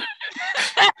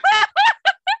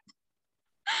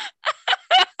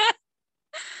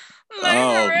 Like for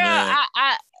Oh real, man,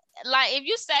 I like if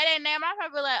you say that name, I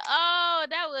probably like, oh,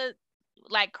 that was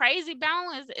like Crazy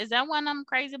Bone. Is that one of them?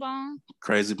 Crazy Bone?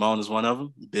 Crazy Bone is one of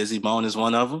them. Busy Bone is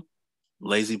one of them.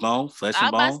 Lazy Bone, Flesh I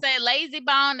and was about to Bone. say Lazy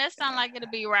Bone. That sounds like it'll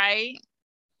be right.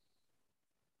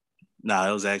 Nah,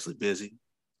 it was actually Busy.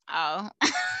 Oh,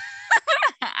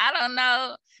 I don't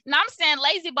know. No, I'm saying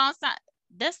Lazy Bone.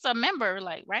 That's a member,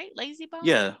 like right? Lazy Bone.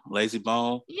 Yeah, Lazy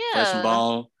Bone, Flesh and Yeah.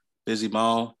 Bone, Busy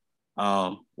Bone,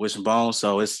 Wish and Bone.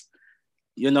 So it's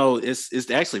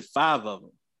it's actually five of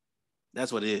them.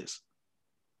 That's what it is.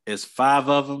 It's five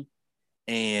of them,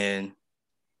 and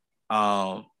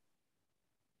um,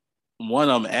 one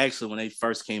of them actually when they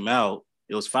first came out,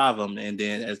 it was five of them, and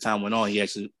then as time went on, he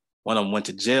actually one of them went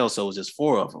to jail, so it was just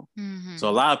four of them. So a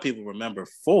Mm-hmm. lot of people remember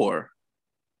four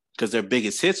because their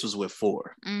biggest hits was with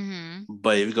four. Mm-hmm.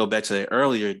 But if you go back to the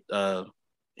earlier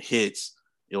hits,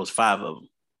 it was five of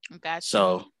them. Got you.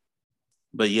 So,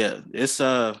 but yeah, it's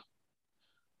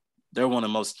they're one of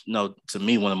the most, to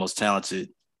me, one of the most talented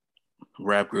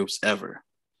rap groups ever,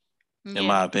 in Yeah.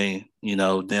 my opinion.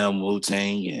 Them, Wu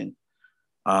Tang, and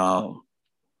um,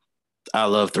 I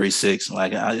love 3 6.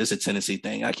 Like it's a Tennessee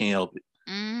thing. I can't help it.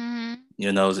 Mm-hmm.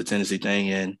 It's a Tennessee thing,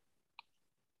 and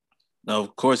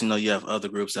of course, you have other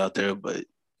groups out there, but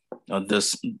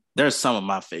this there's some of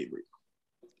my favorite.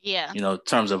 Yeah. In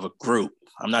terms of a group,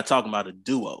 I'm not talking about a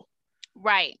duo.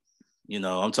 Right.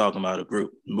 I'm talking about a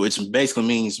group, which basically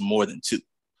means more than two.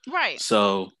 Right.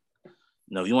 So,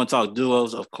 if you want to talk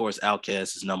duos, of course,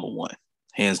 Outkast is number one,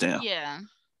 hands down. Yeah.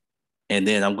 And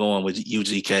then I'm going with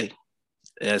UGK.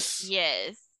 That's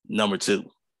Yes. number two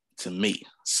to me.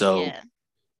 So Yeah.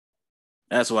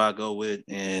 that's what I go with.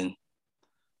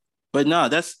 But no,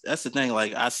 that's the thing.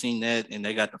 Like I seen that and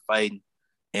they got the fighting.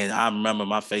 And I remember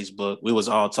my Facebook, we was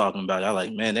all talking about it. I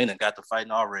like, man, they done got the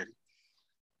fighting already.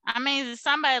 I mean, is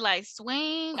somebody like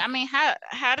swing? I mean,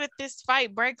 how did this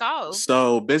fight break off?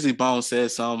 So Busy Bone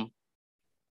said something.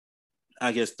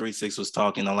 I guess 3 6 was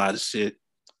talking a lot of shit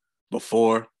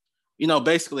before.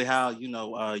 Basically how,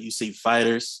 you see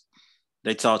fighters,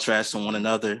 they talk trash to one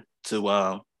another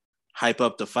to hype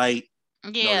up the fight,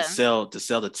 to Yeah. sell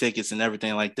the tickets and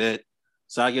everything like that.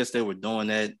 So I guess they were doing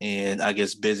that, and I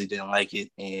guess Busy didn't like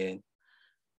it, and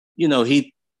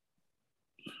he,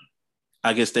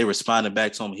 I guess they responded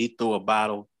back to him. He threw a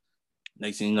bottle.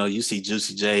 Next thing you know, you see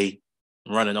Juicy J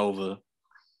running over,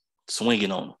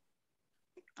 swinging on him,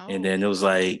 and then it was Oh.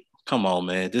 like, come on,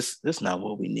 man, this not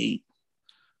what we need.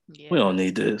 We don't Yeah.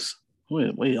 need this.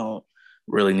 We don't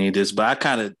really need this. But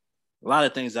a lot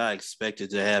of things I expected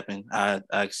to happen. I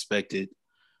expected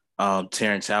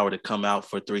Terrence Howard to come out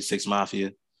for 3 6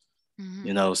 Mafia,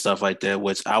 Mm-hmm. stuff like that,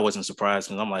 which I wasn't surprised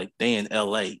because I'm like, they in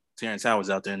LA. Terrence Howard's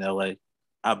out there in LA.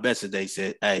 I bet you they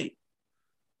said, hey,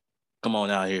 come on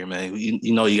out here, man.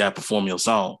 You got to perform your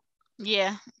song.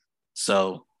 Yeah.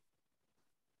 So,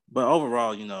 but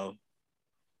overall,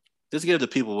 just give the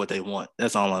people what they want.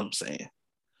 That's all I'm saying.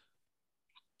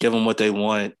 Give them what they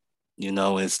want,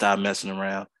 and stop messing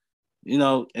around.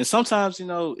 And sometimes,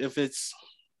 if it's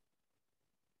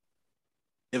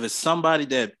somebody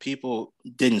that people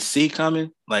didn't see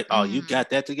coming, like, oh, you Mm-hmm. got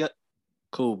that together,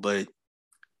 cool. But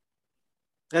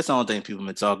that's the only thing people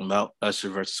been talking about, Usher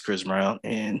versus Chris Brown.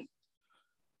 And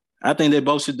I think they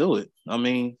both should do it. I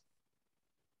mean,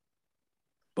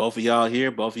 both of y'all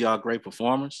here, both of y'all great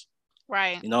performers.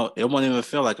 Right. It won't even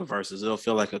feel like a versus. It'll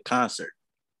feel like a concert.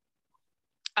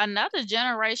 Another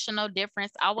generational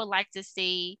difference I would like to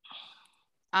see,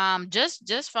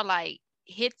 just for like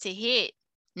hit to hit,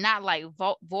 not like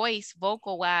voice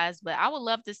vocal wise, but I would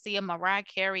love to see a Mariah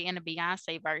Carey and a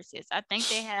Beyonce versus. I think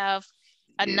they have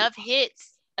Yeah. enough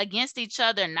hits against each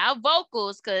other, not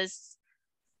vocals, because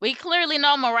we clearly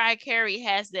know Mariah Carey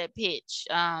has that pitch.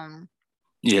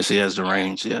 Yes, he has the Yeah,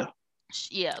 range. Yeah.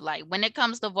 yeah. Like when it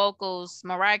comes to vocals,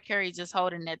 Mariah Carey just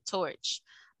holding that torch.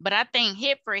 But I think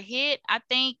hit for hit, I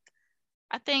think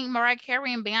Mariah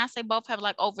Carey and Beyonce both have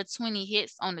like over 20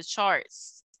 hits on the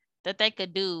charts that they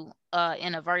could do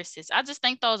in a versus. I just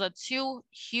think those are two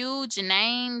huge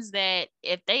names that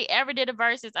if they ever did a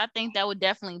versus, I think that would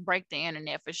definitely break the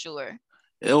internet for sure.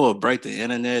 It will break the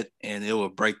internet and it will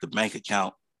break the bank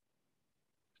account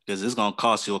because it's gonna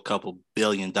cost you a couple $1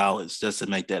 billion just to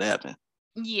make that happen.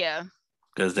 Yeah.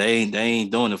 Because they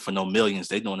ain't doing it for no millions.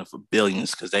 They doing it for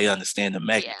billions because they understand the Yeah.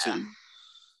 magnitude.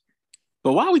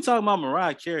 But why are we talking about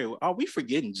Mariah Carey? Are we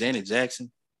forgetting Janet Jackson?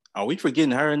 Are we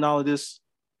forgetting her and all of this?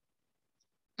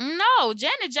 No,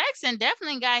 Janet Jackson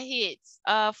definitely got hits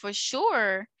for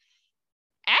sure.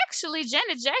 Actually,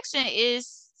 Janet Jackson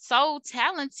is so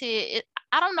talented.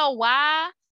 I don't know why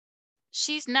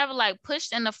she's never like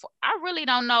pushed in the. I really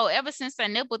don't know. Ever since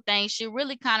that nipple thing, she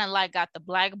really kind of like got the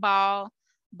black ball.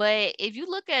 But if you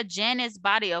look at Janet's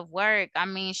body of work, I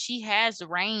mean, she has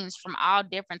range from all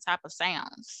different type of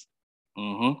sounds.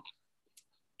 Mm-hmm.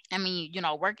 I mean,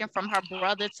 working from her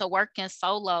brother to working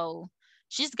solo,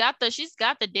 she's got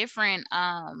the different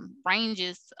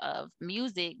ranges of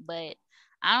music, but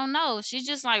I don't know. She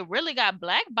just like really got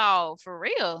blackballed for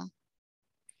real.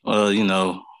 Well,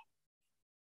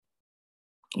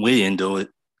 we didn't do it,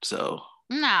 so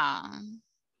Nah.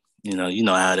 you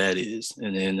know how that is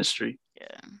in the industry,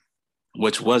 Yeah.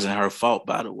 which wasn't her fault,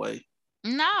 by the way.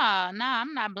 Nah,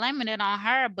 I'm not blaming it on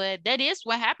her, but that is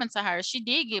what happened to her. She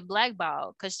did get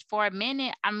blackballed because for a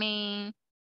minute, I mean,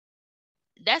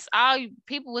 that's all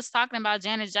people was talking about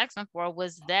Janet Jackson for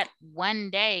was that one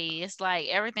day. It's like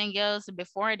everything else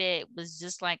before that was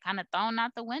just like kind of thrown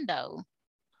out the window.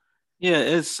 Yeah,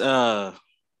 it's well,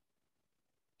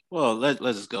 let's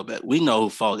just go back. We know who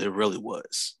fault it really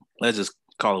was. Let's just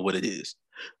call it what it is.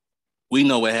 We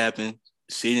know what happened.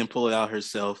 She didn't pull it out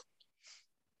herself.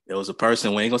 There was a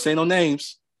person, we ain't gonna say no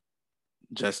names,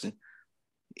 Justin.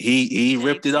 He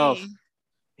ripped it off. JT.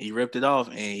 He ripped it off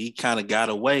and he kind of got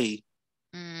away,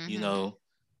 you Mm-hmm. know.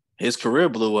 His career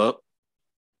blew up,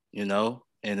 and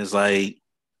it's like,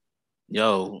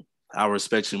 yo, I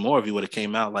respect you more if you would have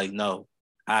came out like, no,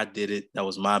 I did it. That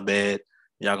was my bad.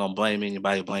 Y'all gonna blame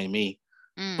anybody, blame me.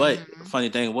 But Mm-hmm. funny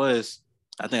thing was,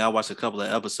 I think I watched a couple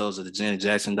of episodes of the Janet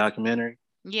Jackson documentary,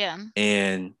 Yeah.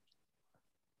 and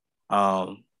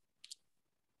um,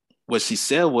 what she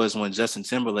said was when Justin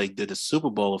Timberlake did the Super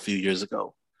Bowl a few years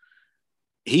ago,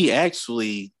 he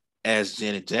actually asked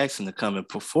Janet Jackson to come and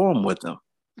perform with him,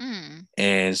 Mm.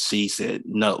 and she said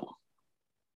no.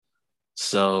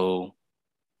 So,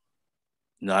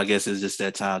 I guess it's just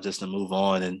that time just to move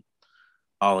on and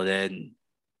all of that.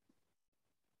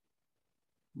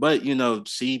 But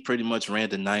she pretty much ran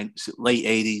the late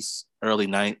 '80s, early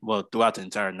 '90s, well, throughout the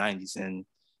entire '90s and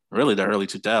really the early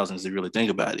 2000s. If you really think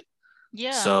about it.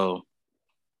 Yeah. So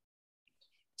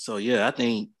yeah, I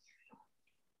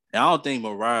don't think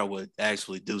Mariah would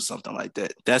actually do something like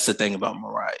that. That's the thing about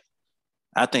Mariah.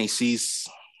 I think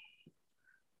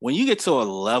when you get to a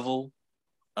level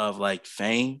of like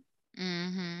fame,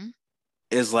 Mm-hmm.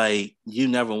 it's like you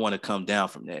never want to come down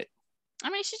from that. I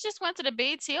mean, she just went to the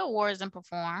BET Awards and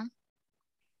performed.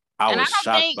 I And I was don't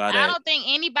shocked think by I that. don't think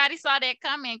anybody saw that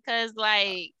coming because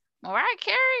like Mariah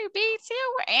Carey BET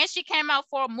Award, and she came out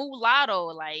for Mulatto.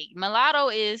 Like Mulatto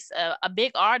is a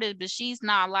big artist, but she's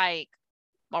not like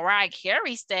Mariah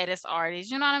Carey status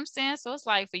artist. You know what I'm saying? So it's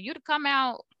like for you to come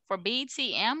out for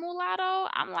BT and Mulatto,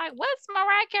 I'm like, what's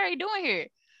Mariah Carey doing here?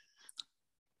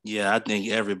 Yeah, I think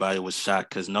everybody was shocked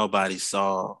because nobody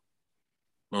saw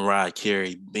Mariah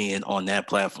Carey being on that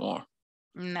platform.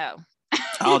 No. I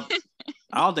don't,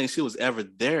 I don't think she was ever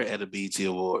there at the BET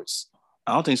Awards.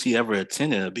 I don't think she ever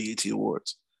attended a BET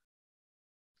Awards.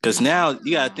 Because now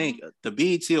you gotta think the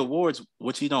BET Awards,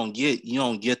 what you don't get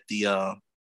the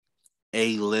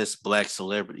A-list black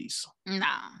celebrities. Nah.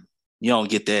 You don't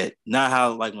get that. Not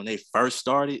how like when they first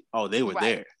started, oh, they were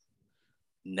Right. there.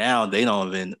 Now they don't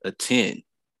even attend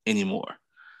anymore.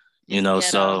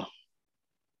 It's ghetto.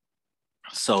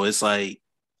 So it's like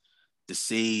to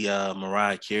see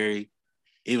Mariah Carey,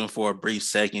 even for a brief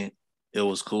second, it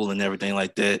was cool and everything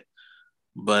like that.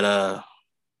 But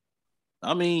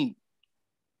I mean,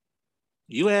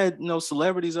 you had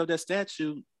celebrities of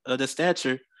that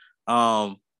stature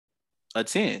um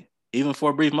attend, even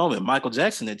for a brief moment. Michael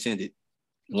Jackson attended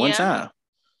one Yeah.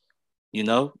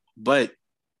 time, but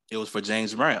it was for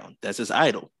James Brown. That's his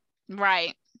idol.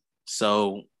 Right.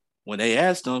 So when they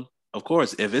asked him, of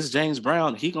course, if it's James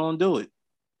Brown, he gonna do it.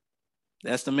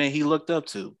 That's the man he looked up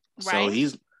to. So Right.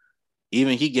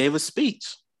 he gave a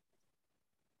speech,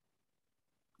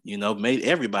 made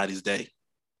everybody's day.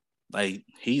 Like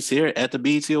he's here at the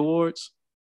BET Awards.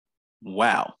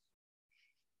 Wow.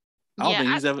 I don't Yeah.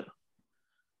 think he's ever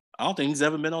I don't think he's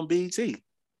ever been on BET.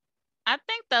 I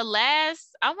think the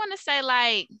last I want to say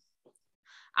like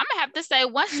I'm gonna have to say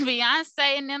once Beyonce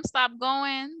and them stopped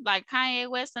going, like Kanye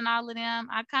West and all of them,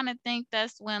 I kind of think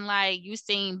that's when like you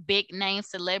seen big name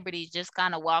celebrities just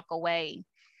kind of walk away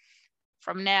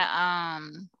from that.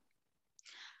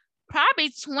 Probably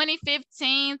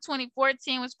 2015,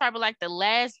 2014 was probably like the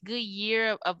last good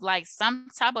year of like some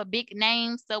type of big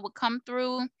names that would come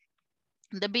through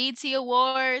the BT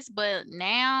Awards, but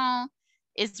now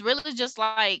it's really just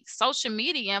like social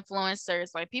media influencers,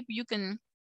 like people you can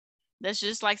that's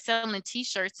just like selling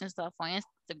t-shirts and stuff on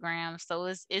Instagram,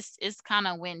 so it's kind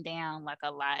of went down like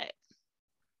a lot.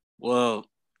 Well,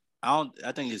 I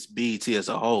think it's BET as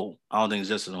a whole. I don't think it's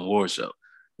just an award show.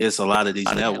 It's a lot of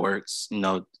these networks,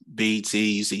 BET,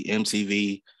 you see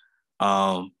MTV,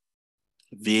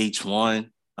 VH1.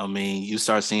 I mean, you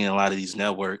start seeing a lot of these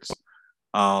networks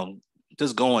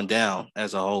just going down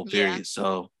as a whole period. Yeah.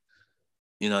 So,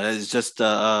 it's just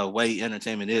the way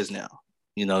entertainment is now.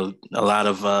 A lot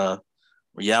of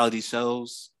reality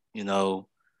shows, of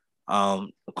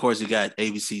course, you got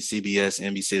ABC, CBS,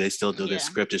 NBC. They still do their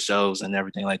scripted shows and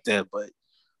everything like that. But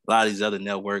a lot of these other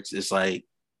networks, it's like,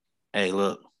 hey,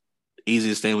 look,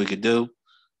 easiest thing we could do,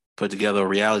 put together a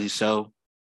reality show,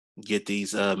 get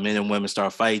these men and women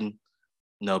start fighting,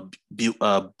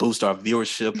 boost our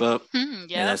viewership up. And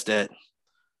that's that.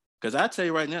 Because I tell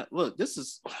you right now, look,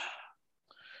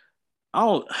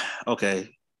 okay,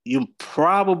 you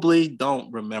probably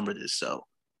don't remember this show.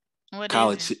 What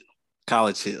College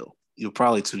Hill. You're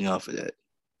probably too young for that.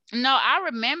 No, I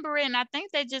remember it, and I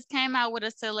think they just came out with a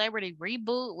celebrity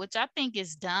reboot, which I think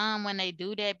is dumb when they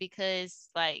do that because,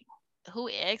 like, who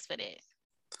asked for that?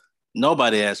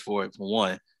 Nobody asked for it, for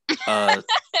one.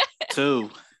 Two,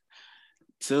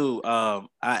 I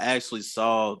actually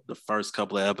saw the first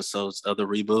couple of episodes of the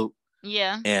reboot.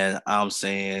 Yeah. And I'm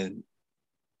saying,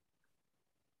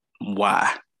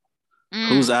 why?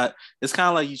 Who's that? It's kind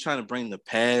of like you trying to bring the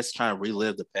past, trying to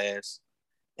relive the past,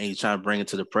 and you trying to bring it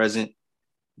to the present.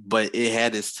 But it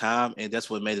had its time, and that's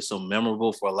what made it so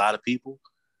memorable for a lot of people.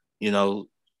 I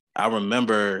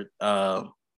remember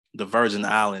the Virgin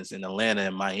Islands in Atlanta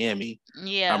and Miami.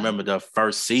 Yeah. I remember the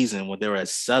first season when they were at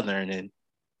Southern and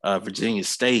Virginia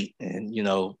State, and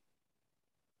you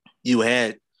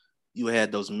had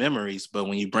those memories. But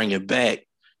when you bring it back,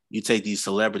 you take these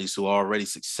celebrities who are already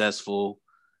successful,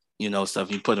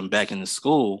 stuff, you put them back into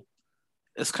school.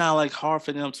 It's kind of like hard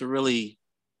for them to really,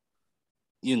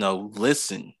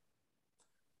 listen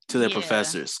to their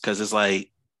professors, because it's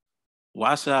like,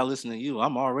 why should I listen to you?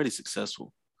 I'm already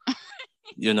successful.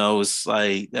 It's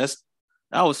like that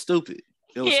was stupid.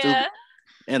 It was stupid.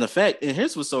 And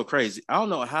here's what's so crazy. I don't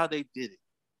know how they did it.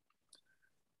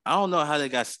 I don't know how they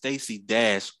got Stacey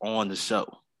Dash on the show.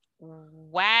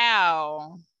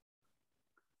 Wow.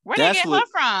 Where did they get her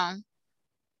from?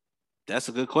 That's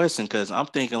a good question, because I'm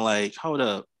thinking, like, hold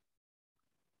up.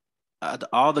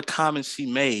 All the comments she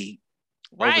made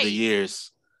over the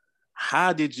years,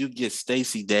 how did you get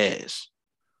Stacey Dash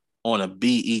on a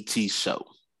BET show?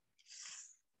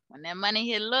 When that money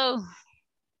hit low.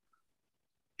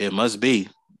 It must be,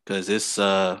 because it's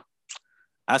I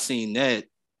seen that,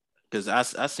 because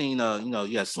I seen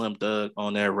you got Slim Thug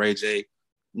on there, Ray J.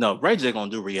 No, Ray J gonna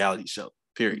do reality show,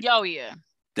 period. Oh yeah.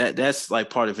 That's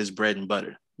like part of his bread and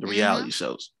butter, the reality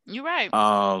shows. You're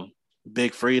right.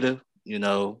 Big Frida,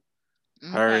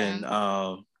 her and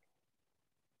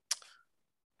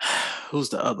who's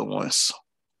the other ones?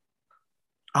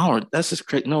 That's just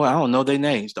crazy. No, I don't know their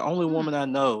names. The only woman I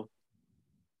know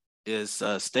is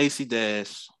Stacey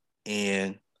Dash,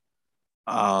 and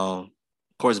of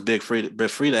course Big Frida. Big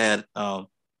Frida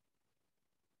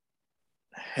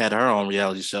had her own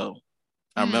reality show.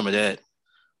 I remember that.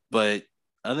 But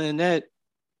other than that,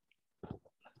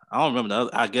 I don't remember the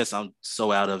other. I guess I'm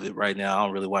so out of it right now. I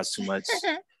don't really watch too much,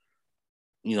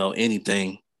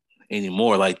 anything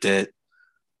anymore like that.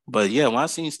 But yeah, when I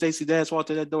seen Stacey Dash walk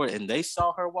through that door and they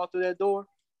saw her walk through that door,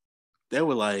 they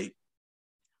were like,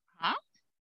 huh?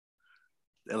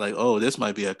 They're like, oh, this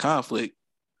might be a conflict.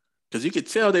 Because you could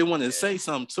tell they wanted to say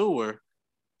something to her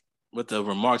with the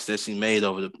remarks that she made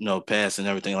over the past and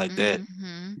everything like that.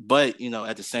 But,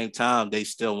 at the same time, they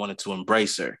still wanted to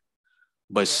embrace her.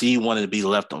 But she wanted to be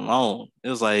left alone. It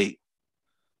was like,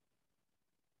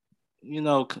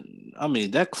 I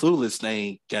mean, that Clueless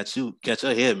thing got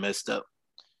your head messed up.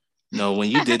 When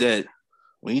you did that,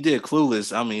 when you did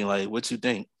Clueless, I mean, like, what you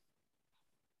think?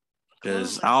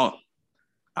 Because I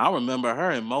remember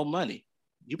her in Mo Money.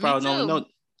 You probably don't know.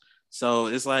 So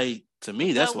it's like, to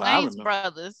me, that's what I remember.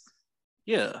 Brothers.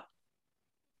 Yeah.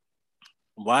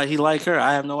 Why he liked her,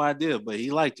 I have no idea, but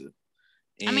he liked her.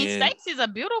 And I mean, Stacey's a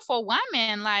beautiful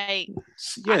woman. Like,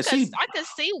 I could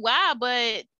see why,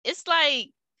 but it's like,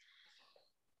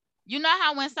 you know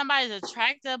how when somebody's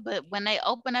attractive, but when they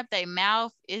open up their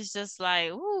mouth, it's just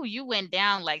like, ooh, you went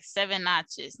down like 7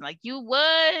 notches. Like you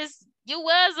was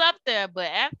up there, but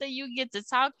after you get to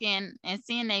talking and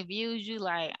seeing their views, you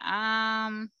like,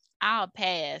 I'll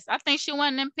pass. I think she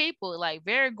one of them people, like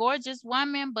very gorgeous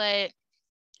woman, but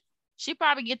she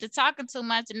probably get to talking too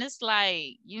much, and it's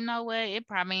like, you know what? It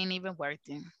probably ain't even worth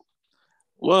it.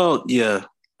 Well, yeah,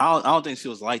 I don't think she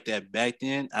was like that back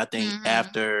then. I think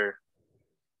after,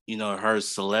 her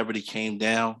celebrity came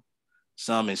down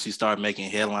some and she started making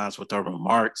headlines with her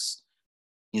remarks.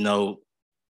 You know,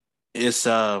 it's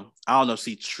I don't know if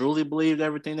she truly believed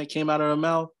everything that came out of her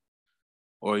mouth,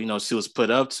 or she was put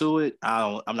up to it.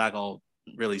 I'm not gonna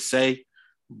really say,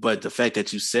 but the fact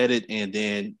that you said it and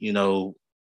then you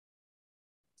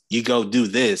go do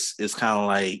this, it's kind of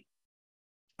like,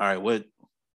 all right,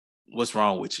 what's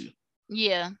wrong with you?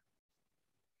 Yeah.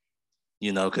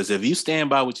 Because if you stand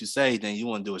by what you say, then you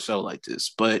want to do a show like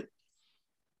this. But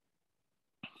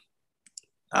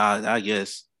I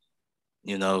guess,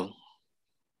 it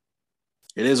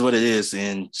is what it is.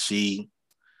 And she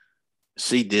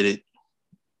did it.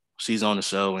 She's on the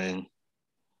show, and,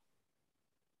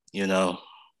 I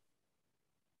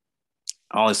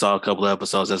only saw a couple of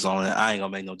episodes. That's on it. I ain't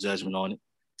gonna make no judgment on it.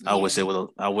 Yeah. I wish they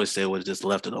would have just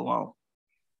left it alone.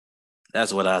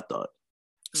 That's what I thought.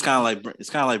 It's kind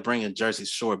of like bringing Jersey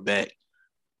Shore back.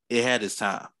 It had its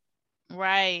time.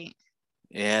 Right.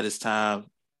 It had its time.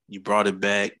 You brought it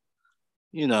back.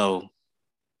 But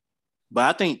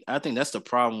I think that's the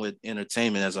problem with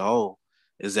entertainment as a whole,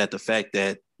 is that the fact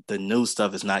that the new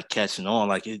stuff is not catching on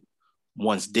like it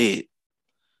once did.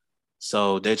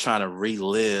 So they're trying to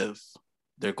relive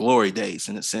their glory days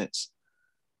in a sense,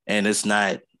 and it's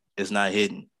not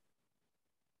hidden.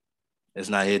 It's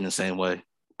not hidden the same way.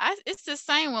 It's the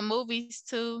same with movies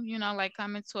too. Like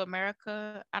Coming to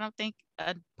America. I don't think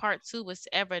a part 2 was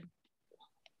ever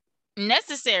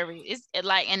necessary. It's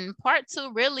like, and part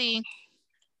 2 really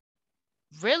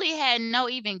had no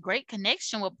even great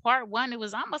connection with part 1. It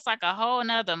was almost like a whole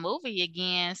nother movie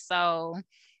again. So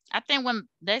I think when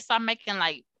they start making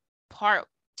like part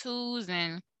 2s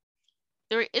and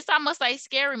 3, it's almost like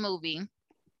Scary Movie.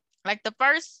 Like the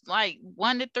first like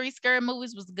 1 to 3 scary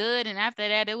movies was good, and after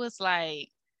that it was like,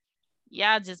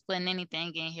 y'all just putting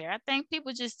anything in here. I think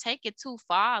people just take it too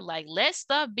far. Like, let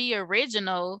stuff be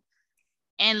original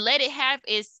and let it have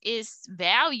its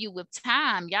value with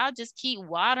time. Y'all just keep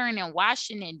watering and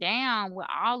washing it down with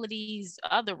all of these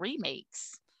other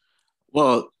remakes.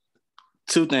 Well,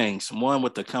 2 things. One,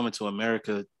 with the Coming to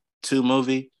America 2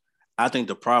 movie, I think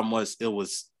the problem was it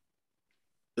was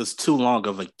too long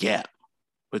of a gap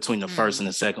between the first and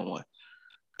the second one.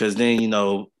 Because then,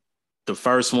 the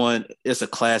first one, it's a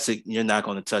classic. You're not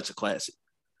going to touch a classic.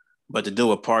 But to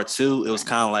do a part 2, it was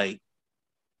kind of like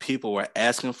people were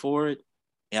asking for it.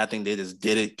 And I think they just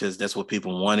did it because that's what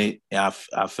people wanted. And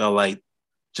I felt like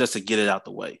just to get it out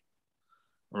the way.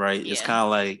 Right. Yeah. It's kind of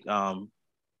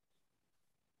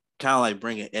like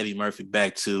bringing Eddie Murphy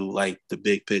back to like the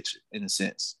big picture in a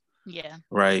sense. Yeah.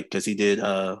 Right. Because he did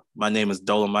My Name is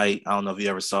Dolomite. I don't know if you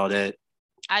ever saw that.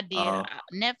 I did.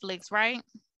 Netflix, right?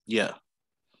 Yeah.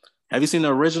 Have you seen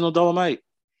the original Dolomite?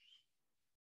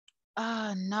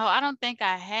 No, I don't think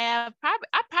I have. I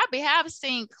probably have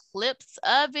seen clips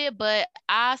of it, but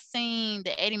I've seen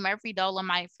the Eddie Murphy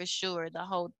Dolomite for sure, the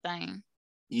whole thing.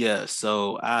 Yeah,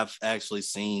 so I've actually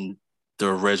seen the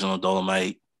original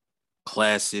Dolomite,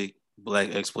 classic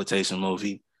black exploitation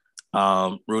movie.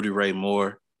 Rudy Ray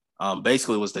Moore,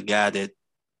 basically was the guy that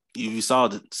you saw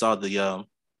the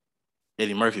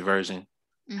Eddie Murphy version,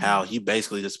 how he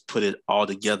basically just put it all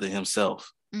together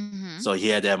himself. So he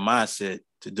had that mindset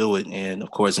to do it, and of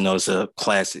course, it's a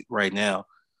classic right now.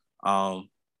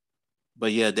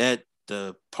 But yeah,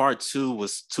 the part 2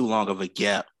 was too long of a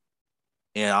gap,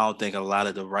 and I don't think a lot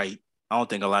of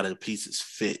the pieces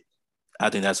fit. I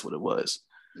think that's what it was.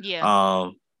 Yeah.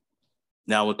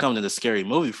 Now, when it comes to the Scary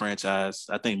Movie franchise,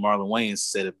 I think Marlon Wayans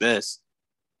said it best.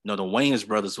 The Wayans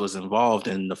brothers was involved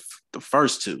in the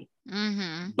first 2,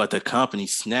 but the company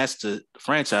snatched the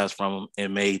franchise from them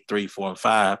and made 3, 4, and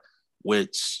 5,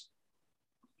 which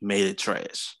made it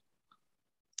trash.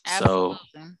 Absolutely.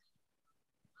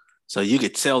 So you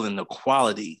could tell in the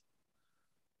quality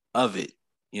of it,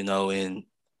 and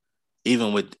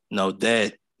even with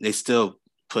that, they still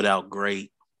put out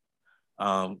great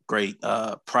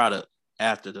product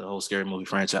after the whole Scary Movie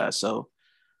franchise. So,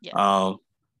 yeah.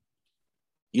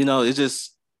 It's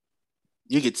just,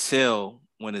 you could tell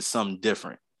when it's something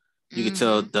different. You could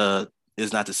tell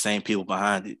it's not the same people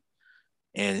behind it,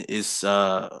 and it's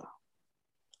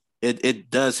it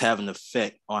does have an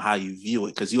effect on how you view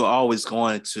it, because you're always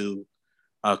going to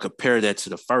compare that to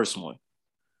the first one.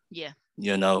 Yeah.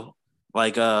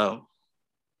 Like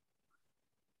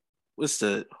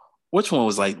which one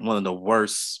was like one of the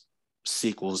worst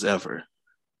sequels ever?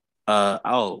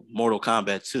 Mortal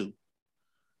Kombat 2.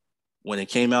 When it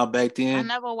came out back then, I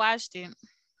never watched it.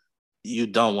 You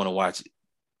don't want to watch it.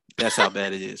 That's how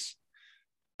bad it is.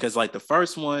 Because like the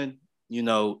first one,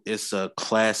 it's a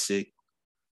classic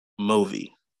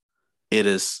movie. It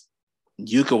is,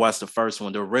 you could watch the first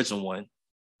one, the original one,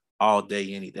 all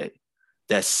day, any day.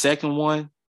 That second one,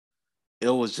 it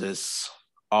was just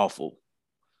awful.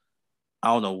 I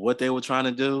don't know what they were trying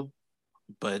to do,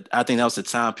 but I think that was the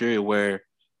time period where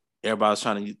everybody was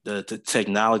trying to the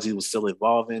technology was still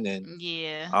evolving, and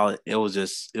Yeah. it was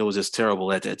just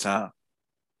terrible at that time.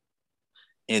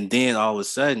 And then all of a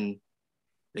sudden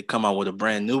they come out with a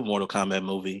brand new Mortal Kombat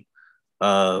movie.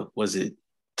 Was it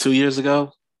 2 years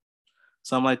ago?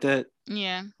 Something like that.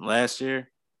 Yeah. Last year,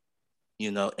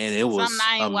 and it Something was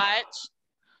I ain't watch.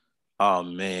 oh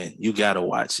man, you gotta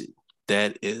watch it.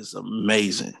 That is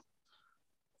amazing.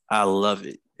 I love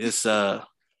it. It's I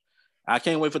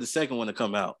can't wait for the second one to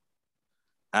come out.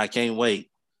 I can't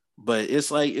wait. But it's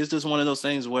just one of those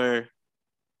things where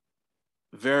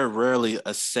very rarely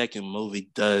a second movie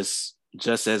does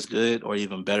just as good or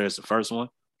even better as the first one.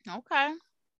 Okay.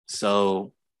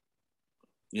 So,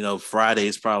 Friday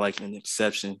is probably like an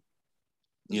exception.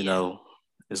 Yeah.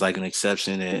 It's like an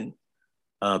exception,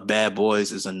 and Bad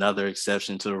Boys is another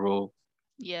exception to the rule.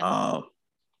 Yeah.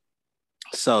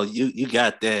 So you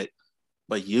got that,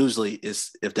 but usually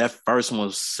it's if that first one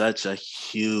was such a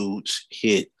huge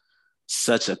hit,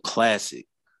 such a classic,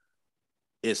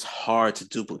 it's hard to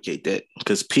duplicate that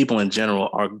because people in general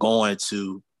are going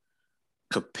to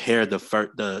compare the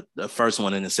first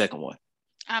one and the second one.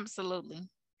 Absolutely.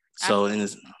 So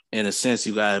Absolutely. in a sense,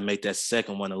 you got to make that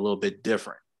second one a little bit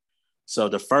different. So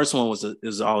the first one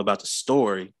is all about the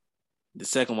story. The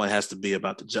second one has to be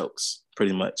about the jokes,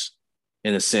 pretty much,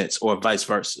 in a sense, or vice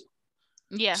versa.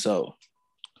 Yeah. So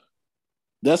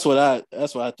that's what I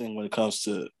think when it comes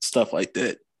to stuff like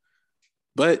that.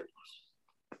 But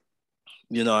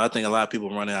I think a lot of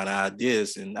people are running out of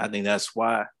ideas, and I think that's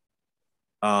why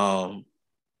um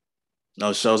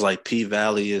shows like P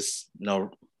Valley is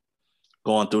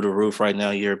going through the roof right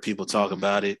now. You hear people talk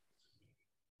about it,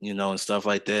 and stuff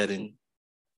like that. And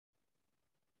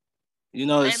They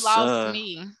it's lost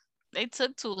me. They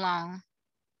took too long.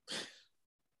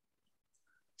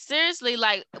 Seriously,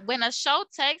 like when a show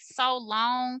takes so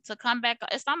long to come back,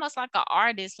 it's almost like an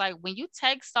artist. Like when you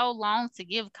take so long to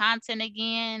give content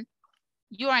again,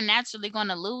 you are naturally going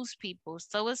to lose people.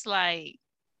 So it's like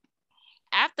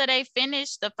after they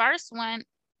finish the first one,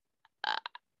 uh,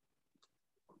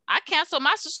 I canceled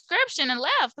my subscription and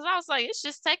left because I was like, it's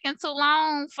just taking too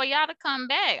long for y'all to come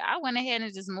back. I went ahead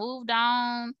and just moved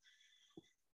on.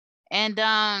 And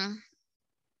I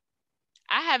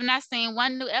have not seen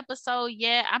one new episode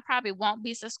yet. I probably won't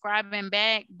be subscribing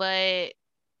back, but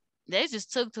they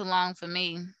just took too long for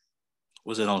me.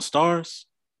 Was it on Stars?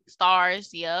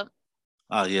 Stars, yep.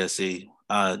 Oh yeah, see,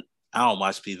 I don't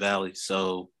watch P Valley,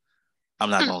 so I'm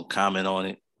not gonna comment on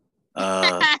it.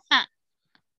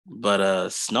 But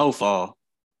Snowfall,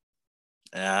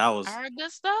 yeah, I heard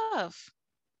good stuff.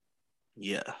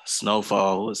 yeah,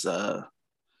 Snowfall was I'm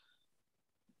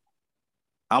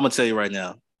gonna tell you right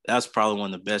now, that's probably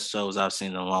one of the best shows I've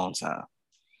seen in a long time.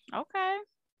 Okay.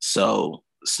 So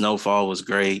Snowfall was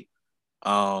great.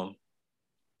 But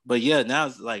yeah, now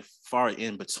it's like far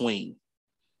in between,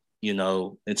 in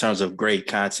terms of great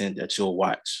content that you'll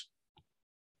watch.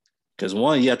 Because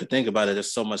one, you have to think about it,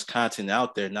 there's so much content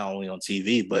out there, not only on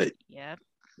TV, but yeah,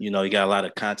 you got a lot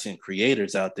of content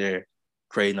creators out there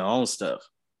creating their own stuff.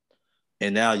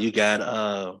 And now you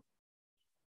got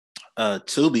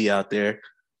Tubi out there,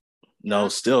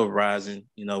 still rising,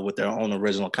 with their own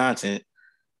original content.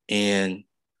 And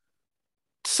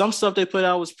some stuff they put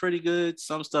out was pretty good.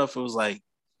 Some stuff it was like,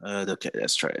 okay,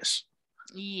 that's trash.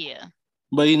 Yeah.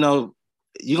 But you're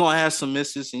gonna have some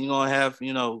misses, and you're gonna have,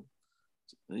 you're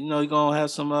gonna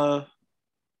have some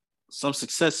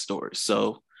success stories.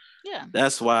 So yeah,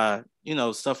 that's why,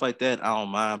 stuff like that, I don't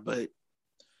mind. But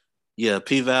yeah,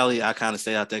 P Valley, I kind of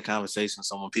stay out that conversation.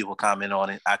 So when people comment on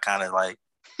it, I kind of like,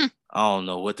 I don't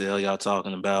know what the hell y'all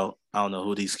talking about. I don't know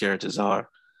who these characters are.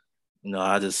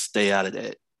 I just stay out of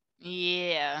that.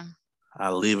 Yeah.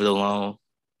 I leave it alone.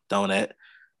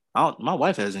 My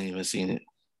wife hasn't even seen it.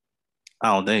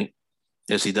 I don't think.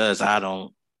 If she does, I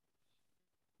don't.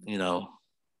 We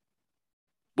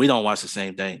don't watch the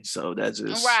same thing, so that's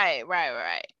just right.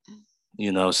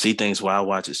 She thinks what I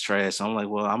watch is trash. So I'm like,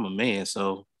 well, I'm a man,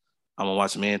 so I'm gonna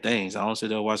watch man things. I don't sit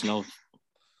there watch no.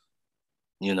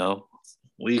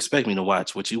 What do you expect me to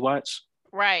watch? What you watch?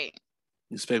 Right.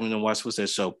 You expect me to watch what's that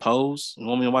show? Pose? You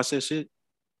want me to watch that shit?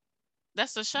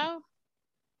 That's the show?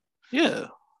 Yeah.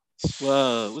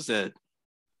 Well, what's that?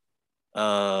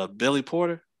 Billy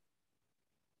Porter?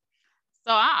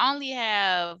 So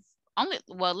I let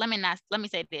me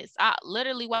say this. I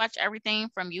literally watch everything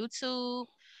from YouTube,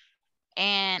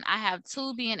 and I have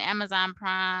Tubi and Amazon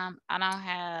Prime.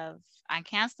 I I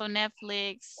canceled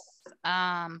Netflix.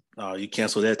 Oh, you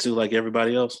cancel that too, like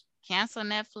everybody else? Cancel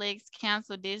Netflix,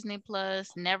 cancel Disney Plus,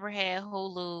 never had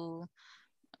Hulu,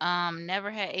 never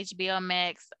had HBO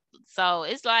Max. So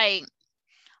it's like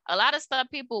a lot of stuff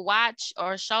people watch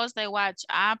or shows they watch,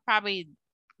 I probably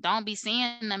don't be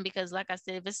seeing them because, like I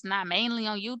said, if it's not mainly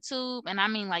on YouTube, and I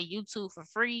mean like YouTube for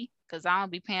free, because I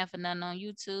don't be paying for nothing on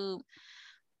YouTube,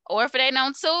 or if it ain't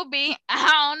on Tubi, I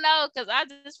don't know, because I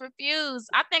just refuse.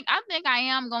 I think I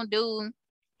am gonna do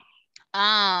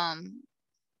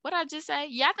what I just say?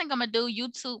 Yeah, I think I'm gonna do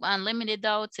YouTube Unlimited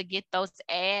though to get those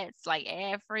ads like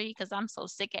ad free because I'm so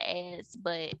sick of ads.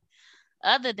 But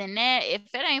other than that, if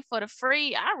it ain't for the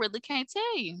free, I really can't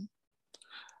tell you.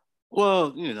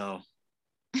 Well,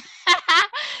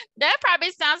 That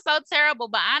probably sounds so terrible,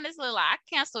 but honestly, like I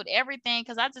canceled everything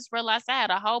because I just realized I had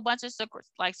a whole bunch of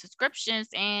like subscriptions,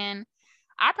 and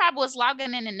I probably was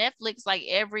logging into Netflix like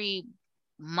every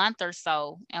month or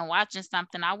so and watching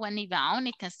something. I wasn't even on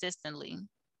it consistently.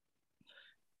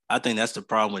 I think that's the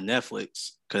problem with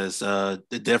Netflix because the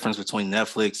difference between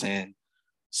Netflix and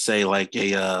say like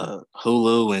a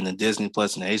Hulu and the Disney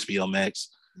Plus and the HBO Max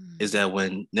is that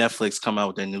when Netflix come out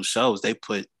with their new shows, they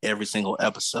put every single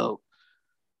episode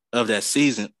of that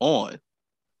season on.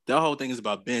 The whole thing is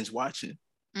about binge watching,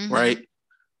 right?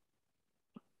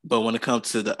 But when it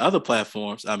comes to the other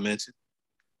platforms I mentioned,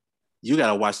 you got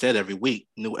to watch that every week.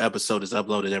 New episode is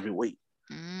uploaded every week.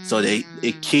 So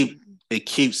it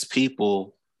keeps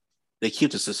people, they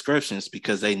keep the subscriptions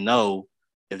because they know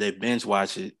if they binge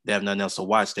watch it, they have nothing else to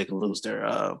watch, they can lose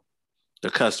their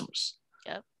customers.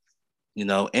 Yep.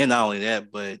 And not only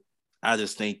that, but I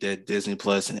just think that Disney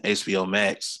Plus and HBO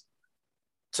Max,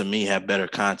 to me, have better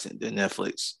content than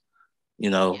Netflix.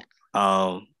 Yeah.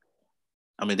 I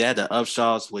mean, they had the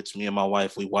Upshaws, which me and my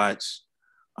wife, we watched.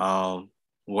 We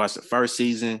watched the first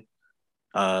season.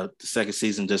 The second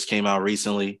season just came out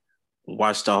recently.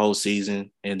 Watched the whole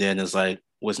season, and then it's like,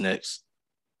 what's next?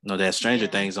 They had Stranger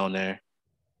Things on there.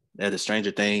 They had the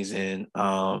Stranger Things, and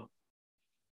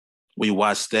we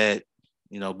watched that.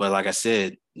 But like I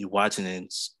said, you watching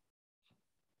it.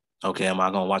 Okay, am I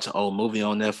gonna watch an old movie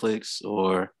on Netflix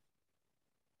or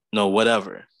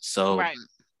whatever? So, right.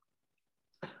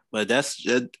 But it's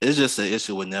just an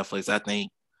issue with Netflix. I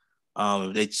think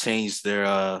if they change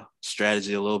their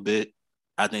strategy a little bit,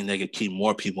 I think they could keep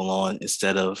more people on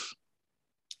instead of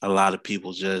a lot of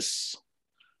people just,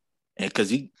 and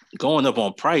because you going up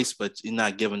on price, but you're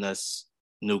not giving us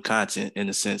new content in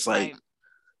the sense like,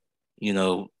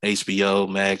 HBO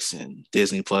Max and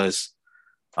Disney Plus.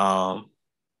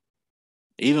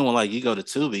 Even when like you go to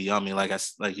Tubi, I mean, like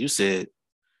you said,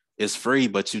 it's free,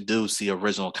 but you do see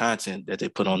original content that they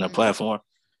put on their platform.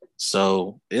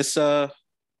 So it's they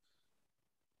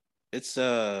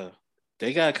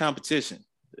got competition.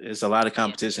 It's a lot of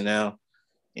competition now.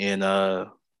 And I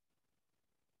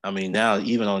mean, now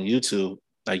even on YouTube,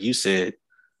 like you said,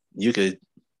 you could,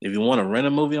 if you want to rent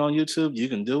a movie on YouTube, you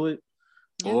can do it.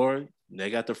 Yeah. Or they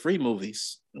got the free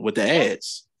movies with the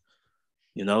ads.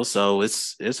 So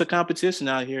it's a competition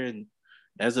out here. And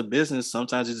as a business,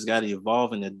 sometimes you just got to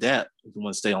evolve and adapt if you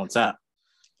want to stay on top.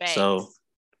 Thanks. So,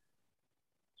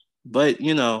 but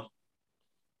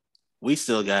we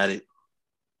still got it.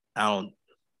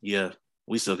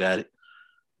 We still got it.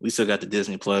 We still got the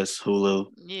Disney Plus,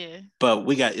 Hulu. Yeah. But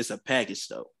it's a package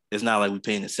though. It's not like we're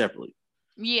paying it separately.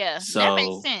 Yeah, so, that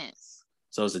makes sense.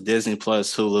 So it's a Disney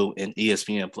Plus, Hulu, and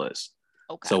ESPN Plus.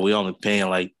 Okay. So we only paying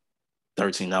like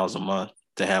 $13 a month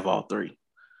to have all three.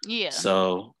 Yeah.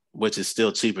 So, which is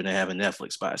still cheaper than having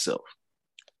Netflix by itself.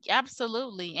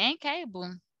 Absolutely. And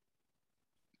cable.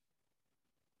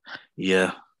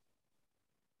 Yeah.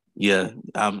 Yeah.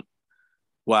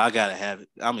 Well, I gotta have it.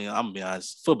 I mean, I'm gonna be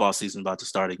honest. Football season about to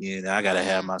start again, and I gotta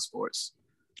have my sports.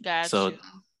 Gotcha. So,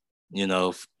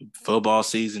 football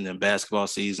season and basketball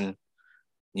season.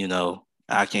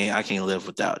 I can't live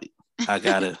without it. I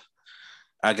gotta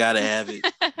have it.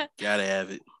 Gotta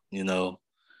have it.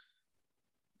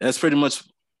 That's pretty much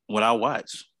what I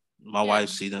watch. My wife,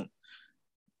 it's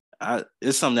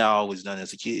something that I always done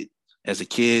as a kid. As a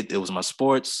kid, it was my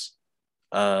sports,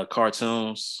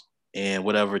 cartoons, and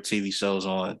whatever TV shows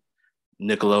on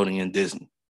Nickelodeon and Disney.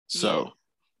 So,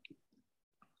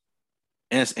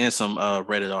 and some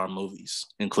rated R movies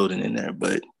included in there,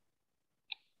 but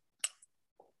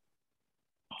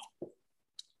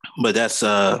that's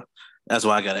what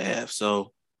I gotta have.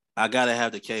 So I gotta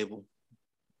have the cable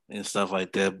and stuff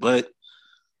like that. But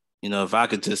if I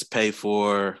could just pay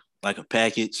for like a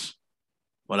package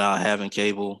without having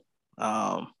cable,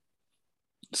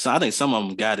 so I think some of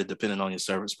them got it depending on your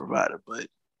service provider. But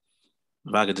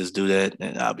if I could just do that,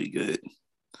 then I'll be good.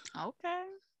 Okay.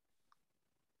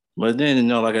 But then, you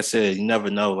know, like I said, you never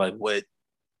know like what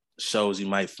shows you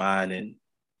might find and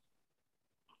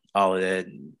all of that,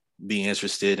 and be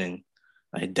interested in.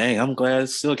 Like, dang, I'm glad I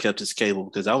still kept this cable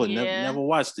because I would Yeah. never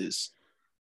watch this.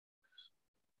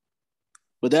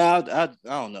 But I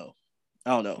don't know.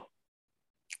 I don't know.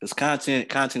 Because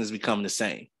content is becoming the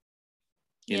same.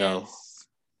 You know, Yes.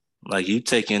 like you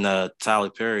taking Tyler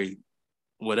Perry,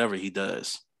 whatever he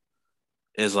does,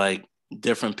 is like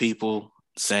different people,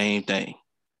 same thing.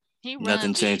 He run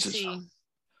Nothing changes. BET.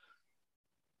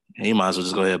 He might as well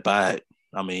just go ahead and buy it.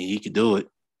 I mean, he could do it.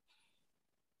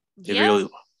 If he Yeah. really,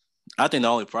 I think the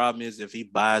only problem is if he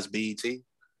buys BET,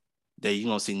 that you're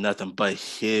gonna see nothing but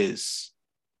his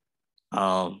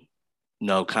um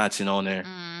content on there.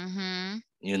 Mm-hmm.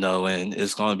 You know, and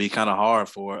it's gonna be kind of hard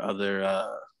for other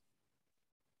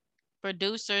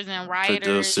Producers and writers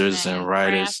producers and and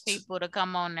craft writers. people to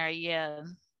come on there. Yeah.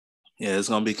 Yeah, it's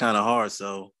gonna be kind of hard.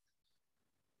 So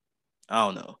I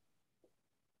don't know.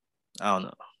 I don't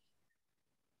know.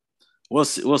 We'll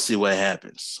see. We'll see what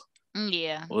happens.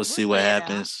 Yeah. We'll We'll see what figure it out.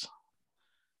 happens.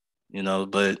 You know,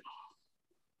 but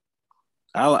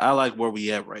I like where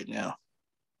we at right now.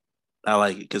 I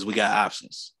like it because we got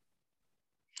options.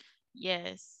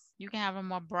 Yes. You can have a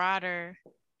more broader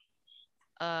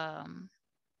um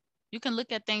you can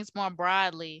look at things more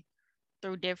broadly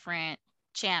through different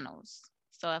channels.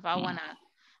 So if I want to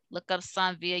look up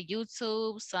some via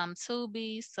YouTube, some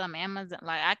Tubi, some Amazon,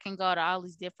 like I can go to all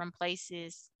these different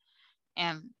places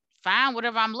and find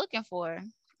whatever I'm looking for.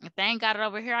 If they ain't got it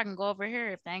over here, I can go over here.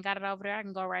 If they ain't got it over there, I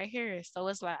can go right here. So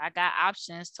it's like I got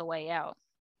options to weigh out.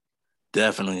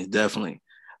 Definitely, definitely.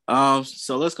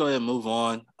 So let's go ahead and move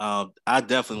on. I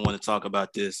definitely want to talk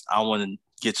about this. I want to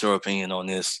get your opinion on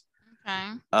this.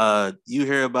 Okay. You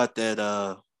hear about that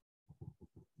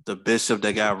the bishop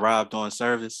that got robbed on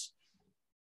service?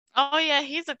 Oh yeah,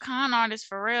 he's a con artist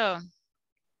for real.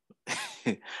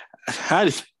 how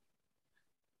do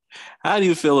how do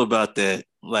you feel about that?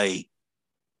 Like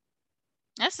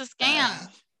That's a scam.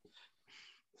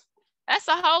 That's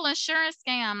a whole insurance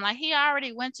scam. Like he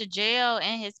already went to jail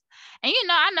and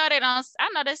I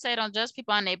know they say don't judge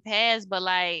people on their past, but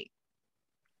like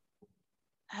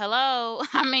hello.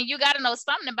 I mean, you got to know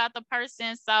something about the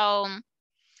person. So,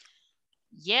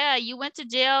 yeah, you went to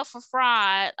jail for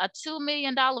fraud, a $2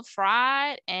 million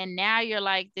fraud, and now you're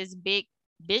like this big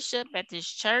bishop at this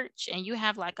church, and you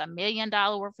have like $1 million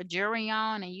worth of jewelry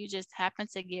on, and you just happen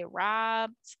to get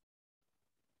robbed,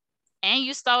 and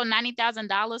you stole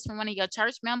 $90,000 from one of your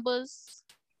church members.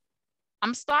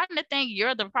 I'm starting to think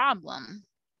you're the problem.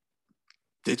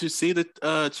 did you see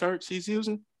the church he's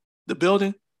using? The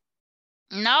building?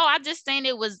 No, I just seen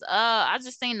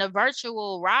the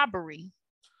virtual robbery.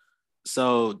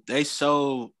 So they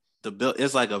show the build.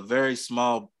 It's like a very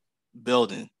small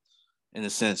building in a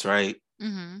sense, right?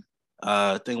 Mm-hmm.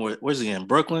 I think where's he in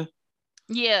Brooklyn?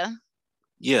 Yeah.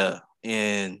 Yeah,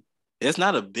 and it's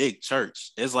not a big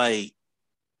church. It's like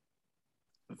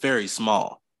very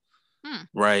small,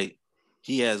 right?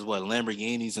 He has what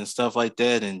Lamborghinis and stuff like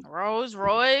that, and Rolls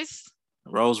Royce.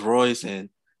 Rolls Royce, and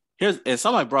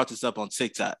somebody brought this up on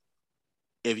TikTok.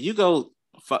 If you go,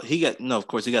 he got no, of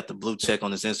course he got the blue check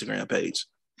on his Instagram page.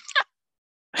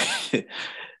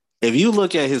 If you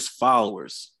look at his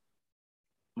followers,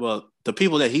 well, the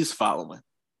people that he's following,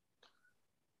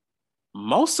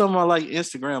 most of them are like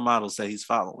Instagram models that he's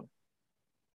following,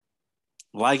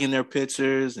 liking their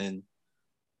pictures, and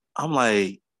I'm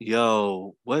like,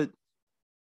 yo, what?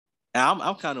 And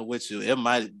I'm kind of with you.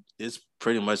 It's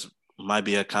pretty much might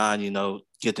be a con,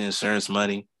 get the insurance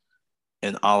money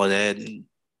and all of that, and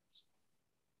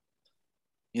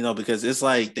because it's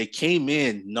like they came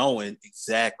in knowing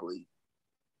exactly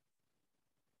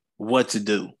what to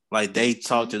do. Like they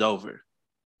talked it over,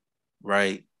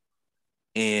 right?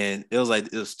 And it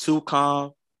was too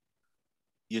calm,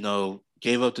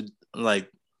 gave up to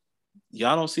like,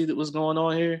 y'all don't see what's going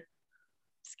on here?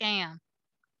 Scam.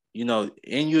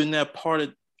 And you're in that part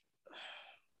of,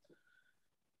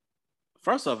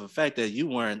 first off, the fact that you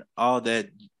weren't all that,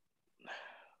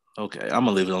 okay, I'm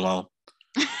gonna leave it alone.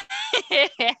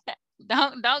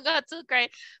 Don't go too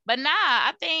crazy. But nah,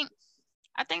 I think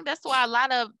that's why a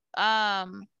lot of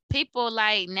people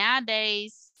like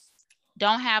nowadays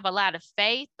don't have a lot of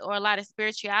faith or a lot of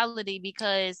spirituality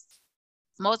because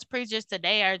most preachers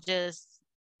today are just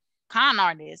con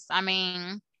artists. I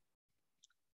mean,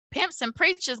 pimps and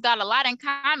preachers got a lot in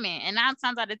common. And 9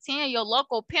 times out of 10, your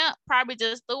local pimp probably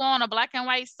just threw on a black and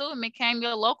white suit and became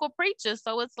your local preacher.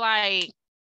 So it's like,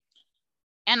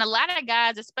 and a lot of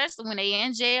guys, especially when they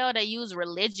in jail, they use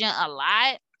religion a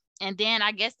lot. And then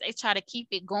I guess they try to keep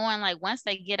it going like once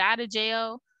they get out of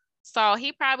jail. So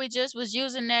he probably just was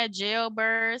using that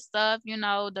jailbird stuff, you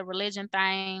know, the religion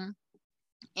thing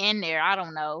in there. I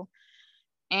don't know.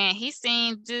 And he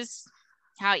seen just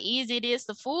how easy it is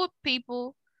to fool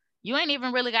people. You ain't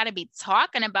even really got to be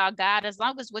talking about God. As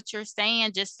long as what you're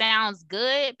saying just sounds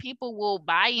good, people will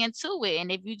buy into it.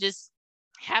 And if you just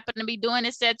happen to be doing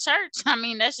this at church, I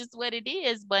mean, that's just what it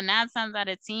is. But 9 times out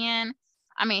of 10,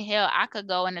 I mean, hell, I could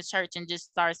go in the church and just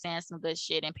start saying some good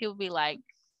shit. And people be like,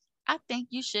 I think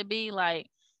you should be like,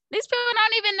 these people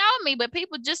don't even know me, but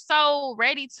people just so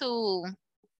ready to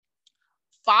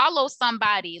follow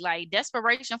somebody. Like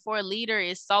desperation for a leader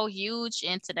is so huge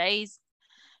in today's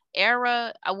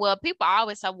era. Well, people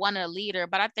always have wanted a leader,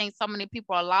 but I think so many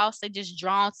people are lost. They're just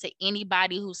drawn to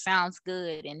anybody who sounds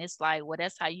good. And it's like, well,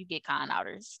 that's how you get con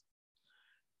outers.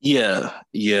 Yeah.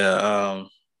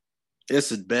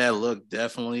 It's a bad look,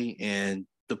 definitely. And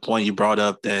the point you brought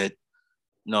up that,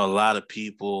 you know, a lot of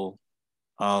people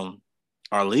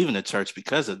are leaving the church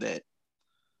because of that.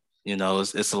 You know,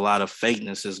 it's a lot of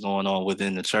fakeness that's going on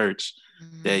within the church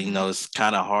that, you know, it's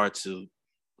kind of hard to,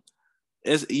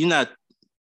 you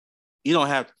don't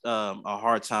have a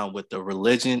hard time with the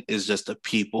religion. It's just the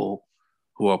people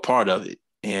who are part of it.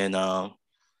 And,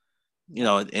 you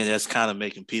know, and that's kind of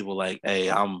making people like, hey,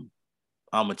 I'm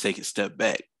going to take a step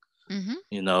back,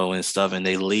 you know, and stuff. And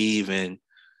they leave. And,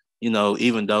 you know,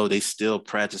 even though they still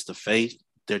practice the faith,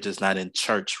 they're just not in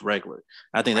church regular.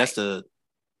 I think that's the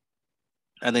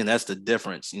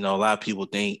difference. You know, a lot of people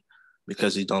think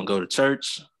because you don't go to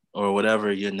church or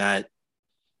whatever, you're not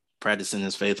practicing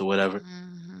this faith or whatever.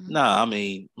 Nah, I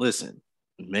mean, listen,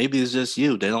 maybe it's just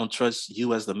you. They don't trust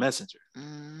you as the messenger.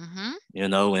 You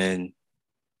know, and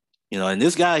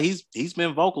this guy, he's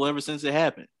been vocal ever since it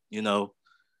happened. You know,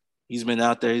 he's been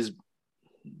out there, he's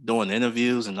doing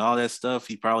interviews and all that stuff.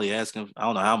 He probably asking, I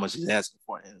don't know how much he's asking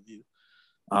for an interview.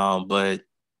 But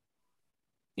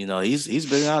you know, he's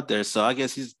been out there. So I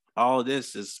guess all of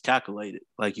this is calculated.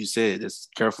 Like you said, it's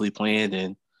carefully planned,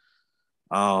 and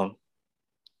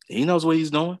he knows what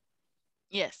he's doing.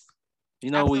 Yes.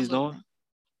 You know what he's doing?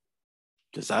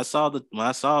 Because when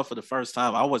I saw it for the first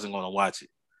time, I wasn't going to watch it.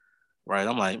 Right?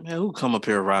 I'm like, man, who come up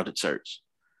here and rob the church?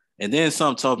 And then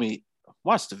some told me,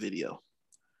 watch the video.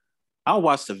 I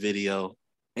watched the video,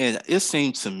 and it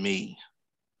seemed to me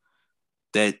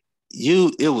that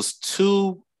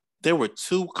they were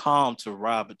too calm to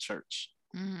rob a church.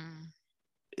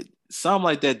 Something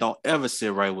like that don't ever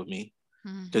sit right with me.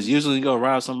 Because usually you go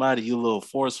rob somebody, you a little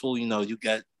forceful, you know, you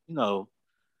got, you know,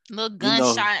 little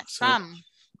gunshot,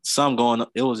 something going on.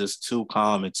 It was just too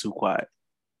calm and too quiet.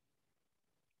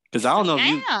 Because I don't know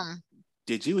if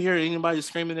did you hear anybody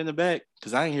screaming in the back?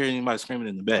 Because I didn't hear anybody screaming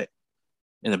in the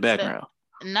background.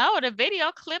 No, the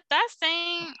video clip I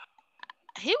seen,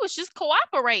 he was just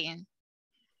cooperating.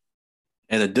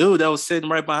 And the dude that was sitting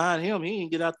right behind him, he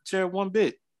didn't get out the chair one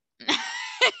bit.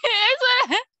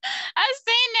 I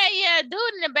seen that, yeah.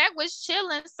 Dude in the back was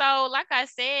chilling. So, like I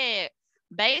said,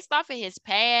 based off of his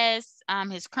past,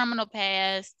 his criminal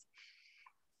past,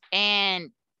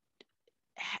 and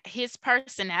his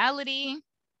personality,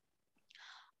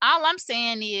 all I'm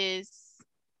saying is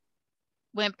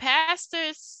when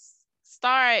pastors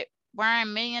start wearing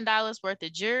 $1 million worth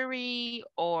of jewelry,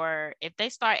 or if they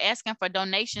start asking for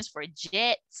donations for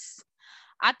jets,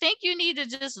 I think you need to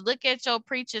just look at your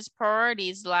preacher's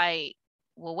priorities. Like,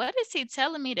 well, what is he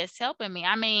telling me that's helping me?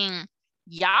 I mean,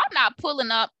 y'all not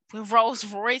pulling up with Rolls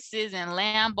Royces and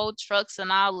Lambo trucks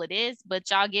and all of this, but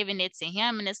y'all giving it to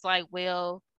him. And it's like,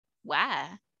 well, why?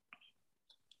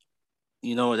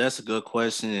 You know, that's a good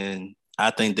question. And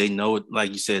I think they know,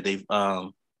 like you said, they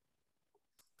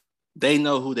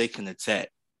know who they can attack,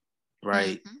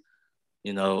 right?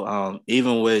 You know,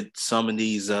 even with some of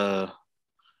these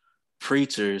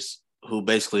preachers who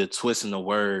basically are twisting the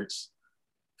words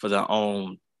for their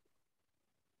own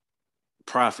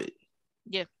profit,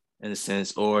 in a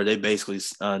sense, or they basically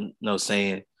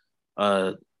saying, yeah,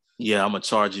 I'm gonna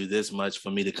charge you this much for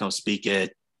me to come speak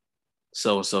at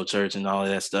so church and all of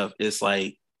that stuff. It's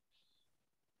like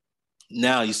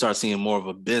now you start seeing more of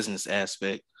a business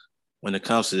aspect when it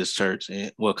comes to this church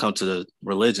and come to the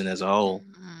religion as a whole.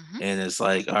 And it's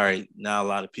like, all right, now a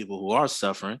lot of people who are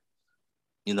suffering,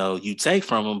 you know, you take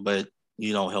from them, but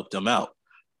you don't help them out.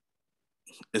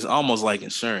 It's almost like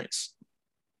insurance.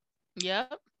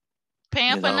 Yep.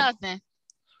 Paying for nothing.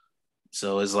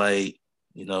 So it's like,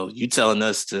 you know, you telling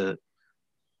us to,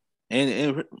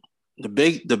 and the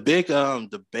big debate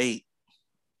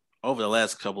over the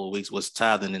last couple of weeks was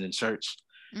tithing in the church,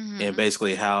 and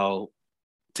basically how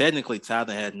technically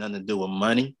tithing had nothing to do with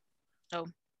money.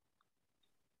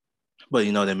 but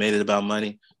they made it about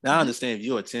money. Now I Mhm. understand if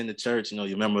you attend the church, you're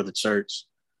a member of the church,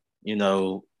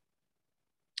 of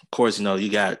course, you want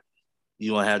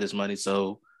to have this money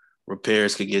so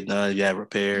repairs could get done. You have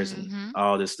repairs and Mhm.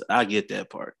 all this. I get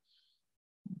that part.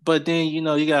 But then, you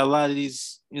got a lot of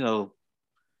these,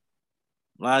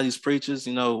 preachers,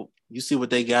 you see what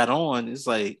they got on. It's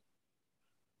like,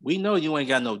 we know you ain't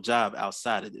got no job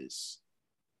outside of this.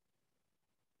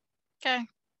 Okay.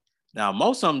 Now,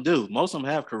 most of them do. Most of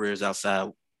them have careers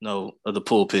outside, of the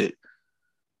pulpit.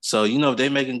 So, if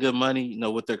they're making good money,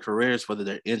 with their careers, whether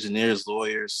they're engineers,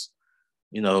 lawyers,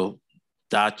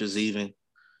 doctors even,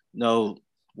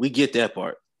 we get that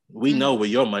part. We know where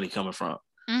your money coming from.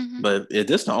 Mhm. But if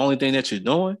this the only thing that you're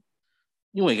doing,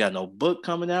 you ain't got no book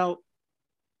coming out.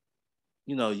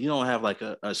 You don't have like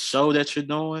a show that you're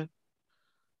doing,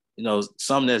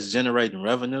 something that's generating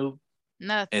revenue.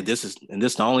 Nothing. And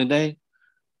this the only thing.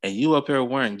 And you up here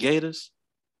wearing gators,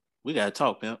 we gotta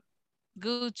talk, pimp.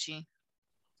 Gucci.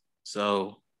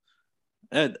 So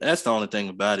that's the only thing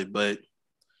about it. But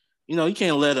you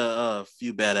can't let a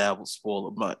few bad apples spoil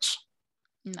a bunch.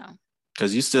 No.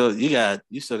 Because you still got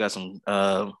some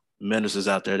ministers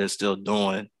out there that's still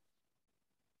doing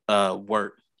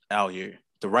work out here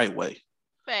the right way.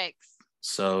 Facts.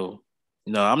 So,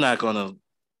 I'm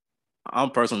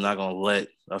personally not gonna let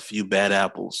a few bad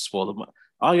apples spoil the money.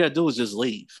 All you gotta do is just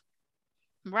leave.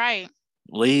 Right.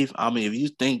 Leave. I mean, if you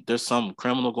think there's some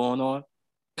criminal going on,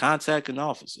 contact an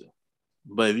officer.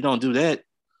 But if you don't do that,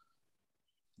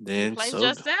 then Place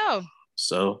yourself.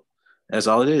 So that's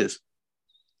all it is.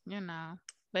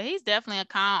 But he's definitely a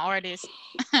con artist.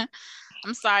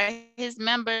 I'm sorry, his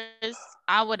members,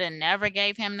 I would have never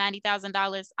gave him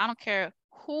 $90,000. I don't care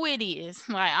who it is.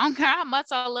 Like, I don't care how much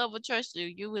I love or trust you.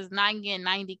 You was not getting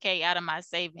 $90K out of my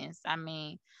savings. I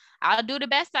mean, I'll do the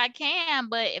best I can,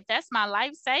 but if that's my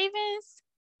life savings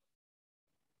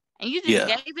and you just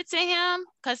gave it to him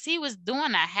because he was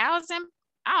doing a housing,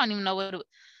 I don't even know what it.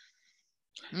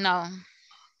 No.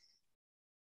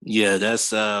 Yeah,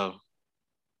 that's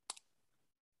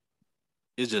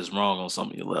it's just wrong on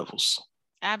some of your levels.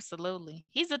 Absolutely.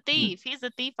 He's a thief. He's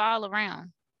a thief all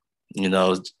around.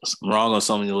 It's wrong on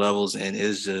so many levels, and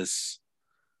it's just,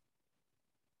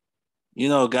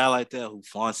 a guy like that who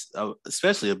flaunts,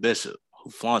 especially a bishop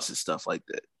who flaunts his stuff like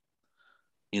that.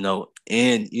 And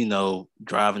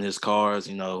driving his cars,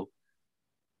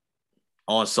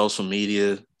 on social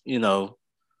media,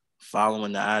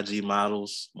 following the IG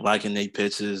models, liking their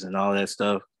pictures and all that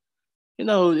stuff.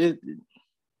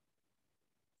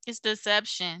 It's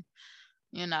deception.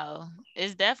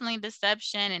 It's definitely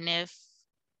deception. And if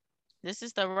this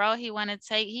is the road he want to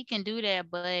take, he can do that.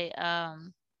 But I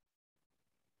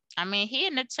mean, he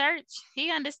in the church,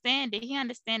 he understand it. He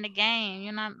understand the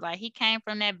game. Like, he came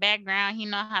from that background. He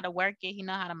know how to work it. He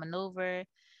know how to maneuver.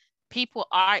 People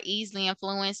are easily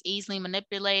influenced, easily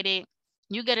manipulated.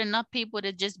 You get enough people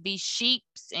to just be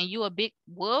sheeps and you a big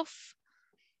wolf.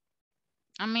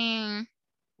 I mean,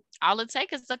 all it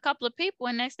takes is a couple of people,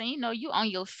 and next thing you know, you on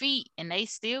your feet, and they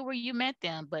still where you met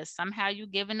them, but somehow you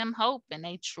giving them hope, and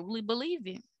they truly believe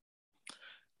it.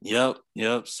 Yep.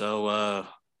 So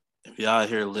if y'all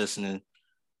here listening,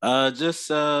 just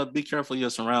be careful of your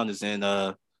surroundings, and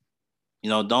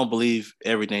don't believe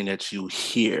everything that you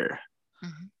hear.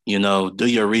 Mm-hmm. Do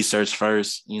your research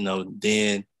first.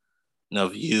 Then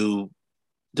if you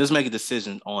just make a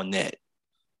decision on that.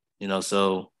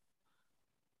 So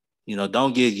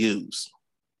don't get used.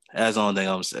 That's the only thing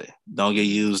I'm gonna say. Don't get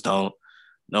used. Don't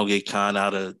get conned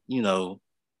out of your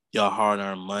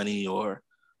hard-earned money or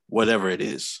whatever it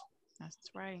is. That's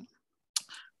right.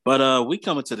 But we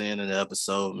coming to the end of the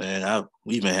episode, man.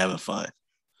 We've been having fun.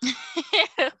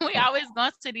 We always go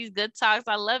to these good talks.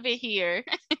 I love it here.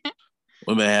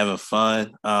 We've been having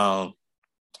fun.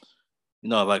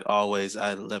 Like always,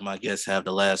 I let my guests have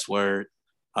the last word.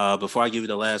 Before I give you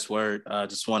the last word, I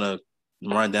just want to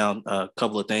run down a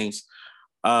couple of things.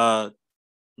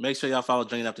 Make sure y'all follow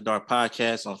Drinking After Dark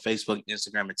podcast on Facebook,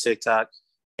 Instagram, and TikTok.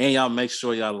 And y'all make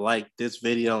sure y'all like this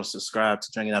video and subscribe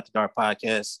to Drinking After Dark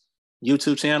podcast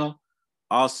YouTube channel.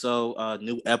 Also,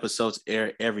 new episodes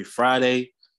air every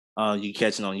Friday. You can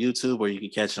catch it on YouTube, or you can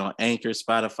catch it on Anchor,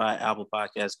 Spotify, Apple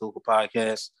Podcasts, Google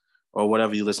Podcasts, or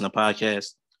whatever you listen to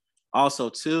podcasts. Also,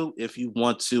 too, if you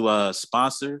want to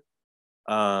sponsor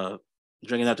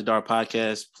Drinking After Dark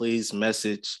podcast, please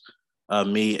message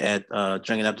me at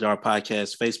Drinking After Dark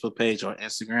podcast Facebook page or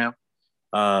Instagram.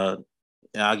 And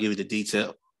I'll give you the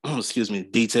details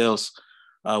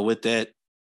with that.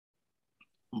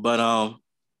 But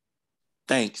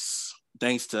thanks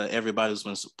to everybody who's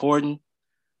been supporting.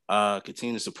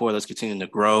 Continue to support us, continue to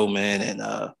grow, man,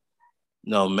 and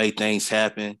make things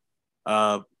happen.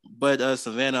 But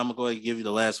Savannah, I'm gonna go ahead and give you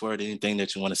the last word. Anything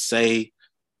that you want to say,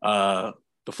 the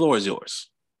floor is yours.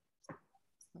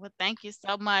 Well, thank you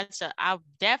so much. I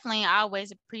definitely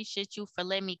always appreciate you for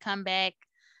letting me come back.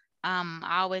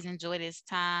 I always enjoy this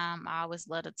time. I always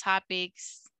love the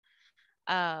topics.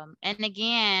 And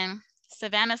again,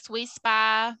 Savannah Sweet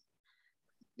Spa,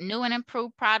 new and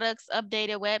improved products,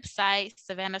 updated website,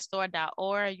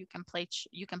 savannahstore.org. You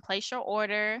can place your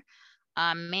order.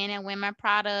 Men and women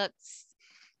products.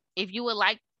 If you would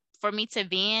like for me to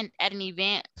vend at an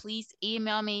event, please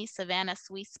email me,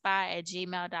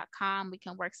 savannahsweetspy@gmail.com. We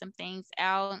can work some things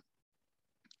out.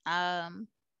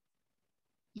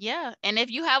 Yeah. And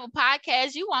if you have a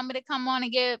podcast, you want me to come on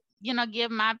and give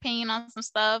my opinion on some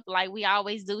stuff like we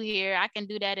always do here, I can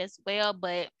do that as well.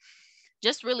 But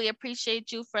just really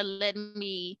appreciate you for letting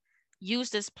me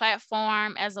use this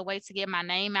platform as a way to get my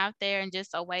name out there and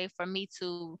just a way for me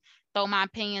to throw my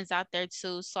opinions out there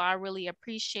too. So I really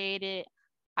appreciate it.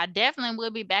 I definitely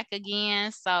will be back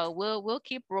again. So we'll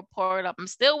keep a report up. I'm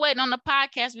still waiting on the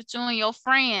podcast with you and your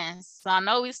friends. So I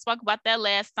know we spoke about that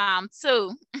last time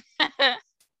too.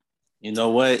 You know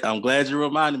what? I'm glad you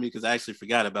reminded me because I actually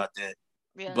forgot about that.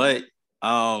 Yeah. But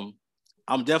I'm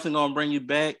definitely gonna bring you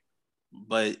back,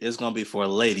 but it's gonna be for a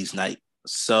ladies' night.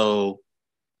 So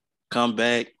come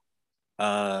back.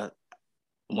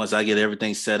 Once I get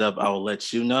everything set up, I will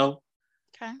let you know.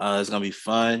 Okay. It's gonna be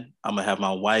fun. I'm gonna have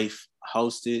my wife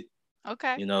host it.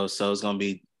 Okay. So it's gonna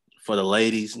be for the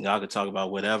ladies, and y'all can talk about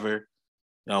whatever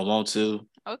y'all want to.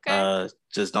 Okay.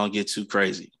 Just don't get too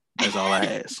crazy. That's all I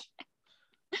ask.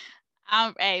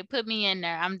 Hey, put me in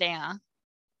there. I'm down.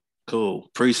 Cool.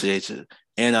 Appreciate you.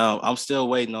 And I'm still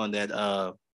waiting on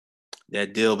that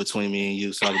deal between me and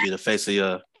you, so I can be the face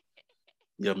of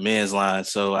your men's line.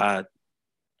 So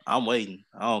I'm waiting.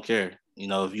 I don't care.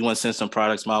 If you want to send some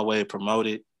products my way, promote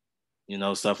it,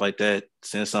 stuff like that.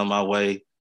 Send some my way.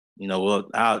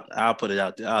 I'll put it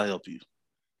out there. I'll help you.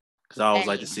 Because I always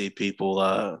like to see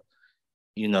people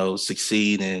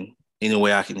succeed, and any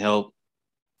way I can help,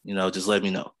 just let me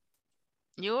know.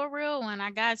 You're a real one. I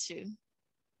got you.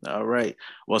 All right.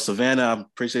 Well, Savannah, I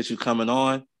appreciate you coming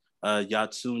on. Y'all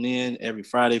tune in every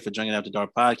Friday for Drinking After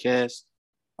Dark podcast.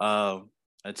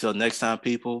 Until next time,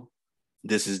 people,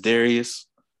 this is Darius.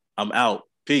 I'm out.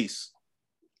 Peace.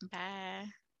 Bye.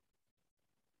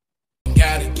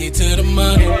 Gotta get to the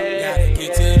money. Gotta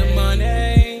get to the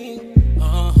money.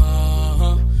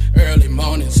 Early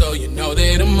morning, so you know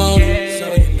that I'm on it.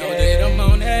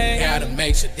 Gotta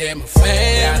make sure that my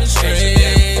family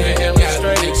straight.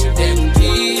 Gotta make sure that the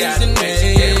kids and me.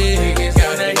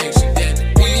 Gotta make sure that the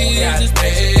bills is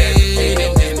paid. And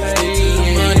then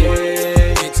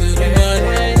get to the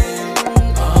money.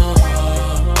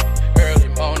 Early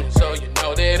morning, so you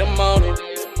know that I'm on it.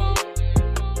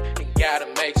 And gotta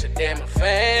make sure that my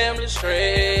family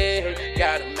straight.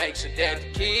 Gotta make sure that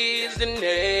the kids and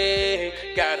me.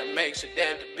 Gotta make sure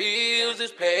that the bills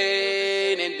is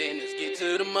paid. And then let's get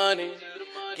to the money.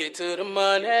 Get to the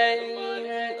money.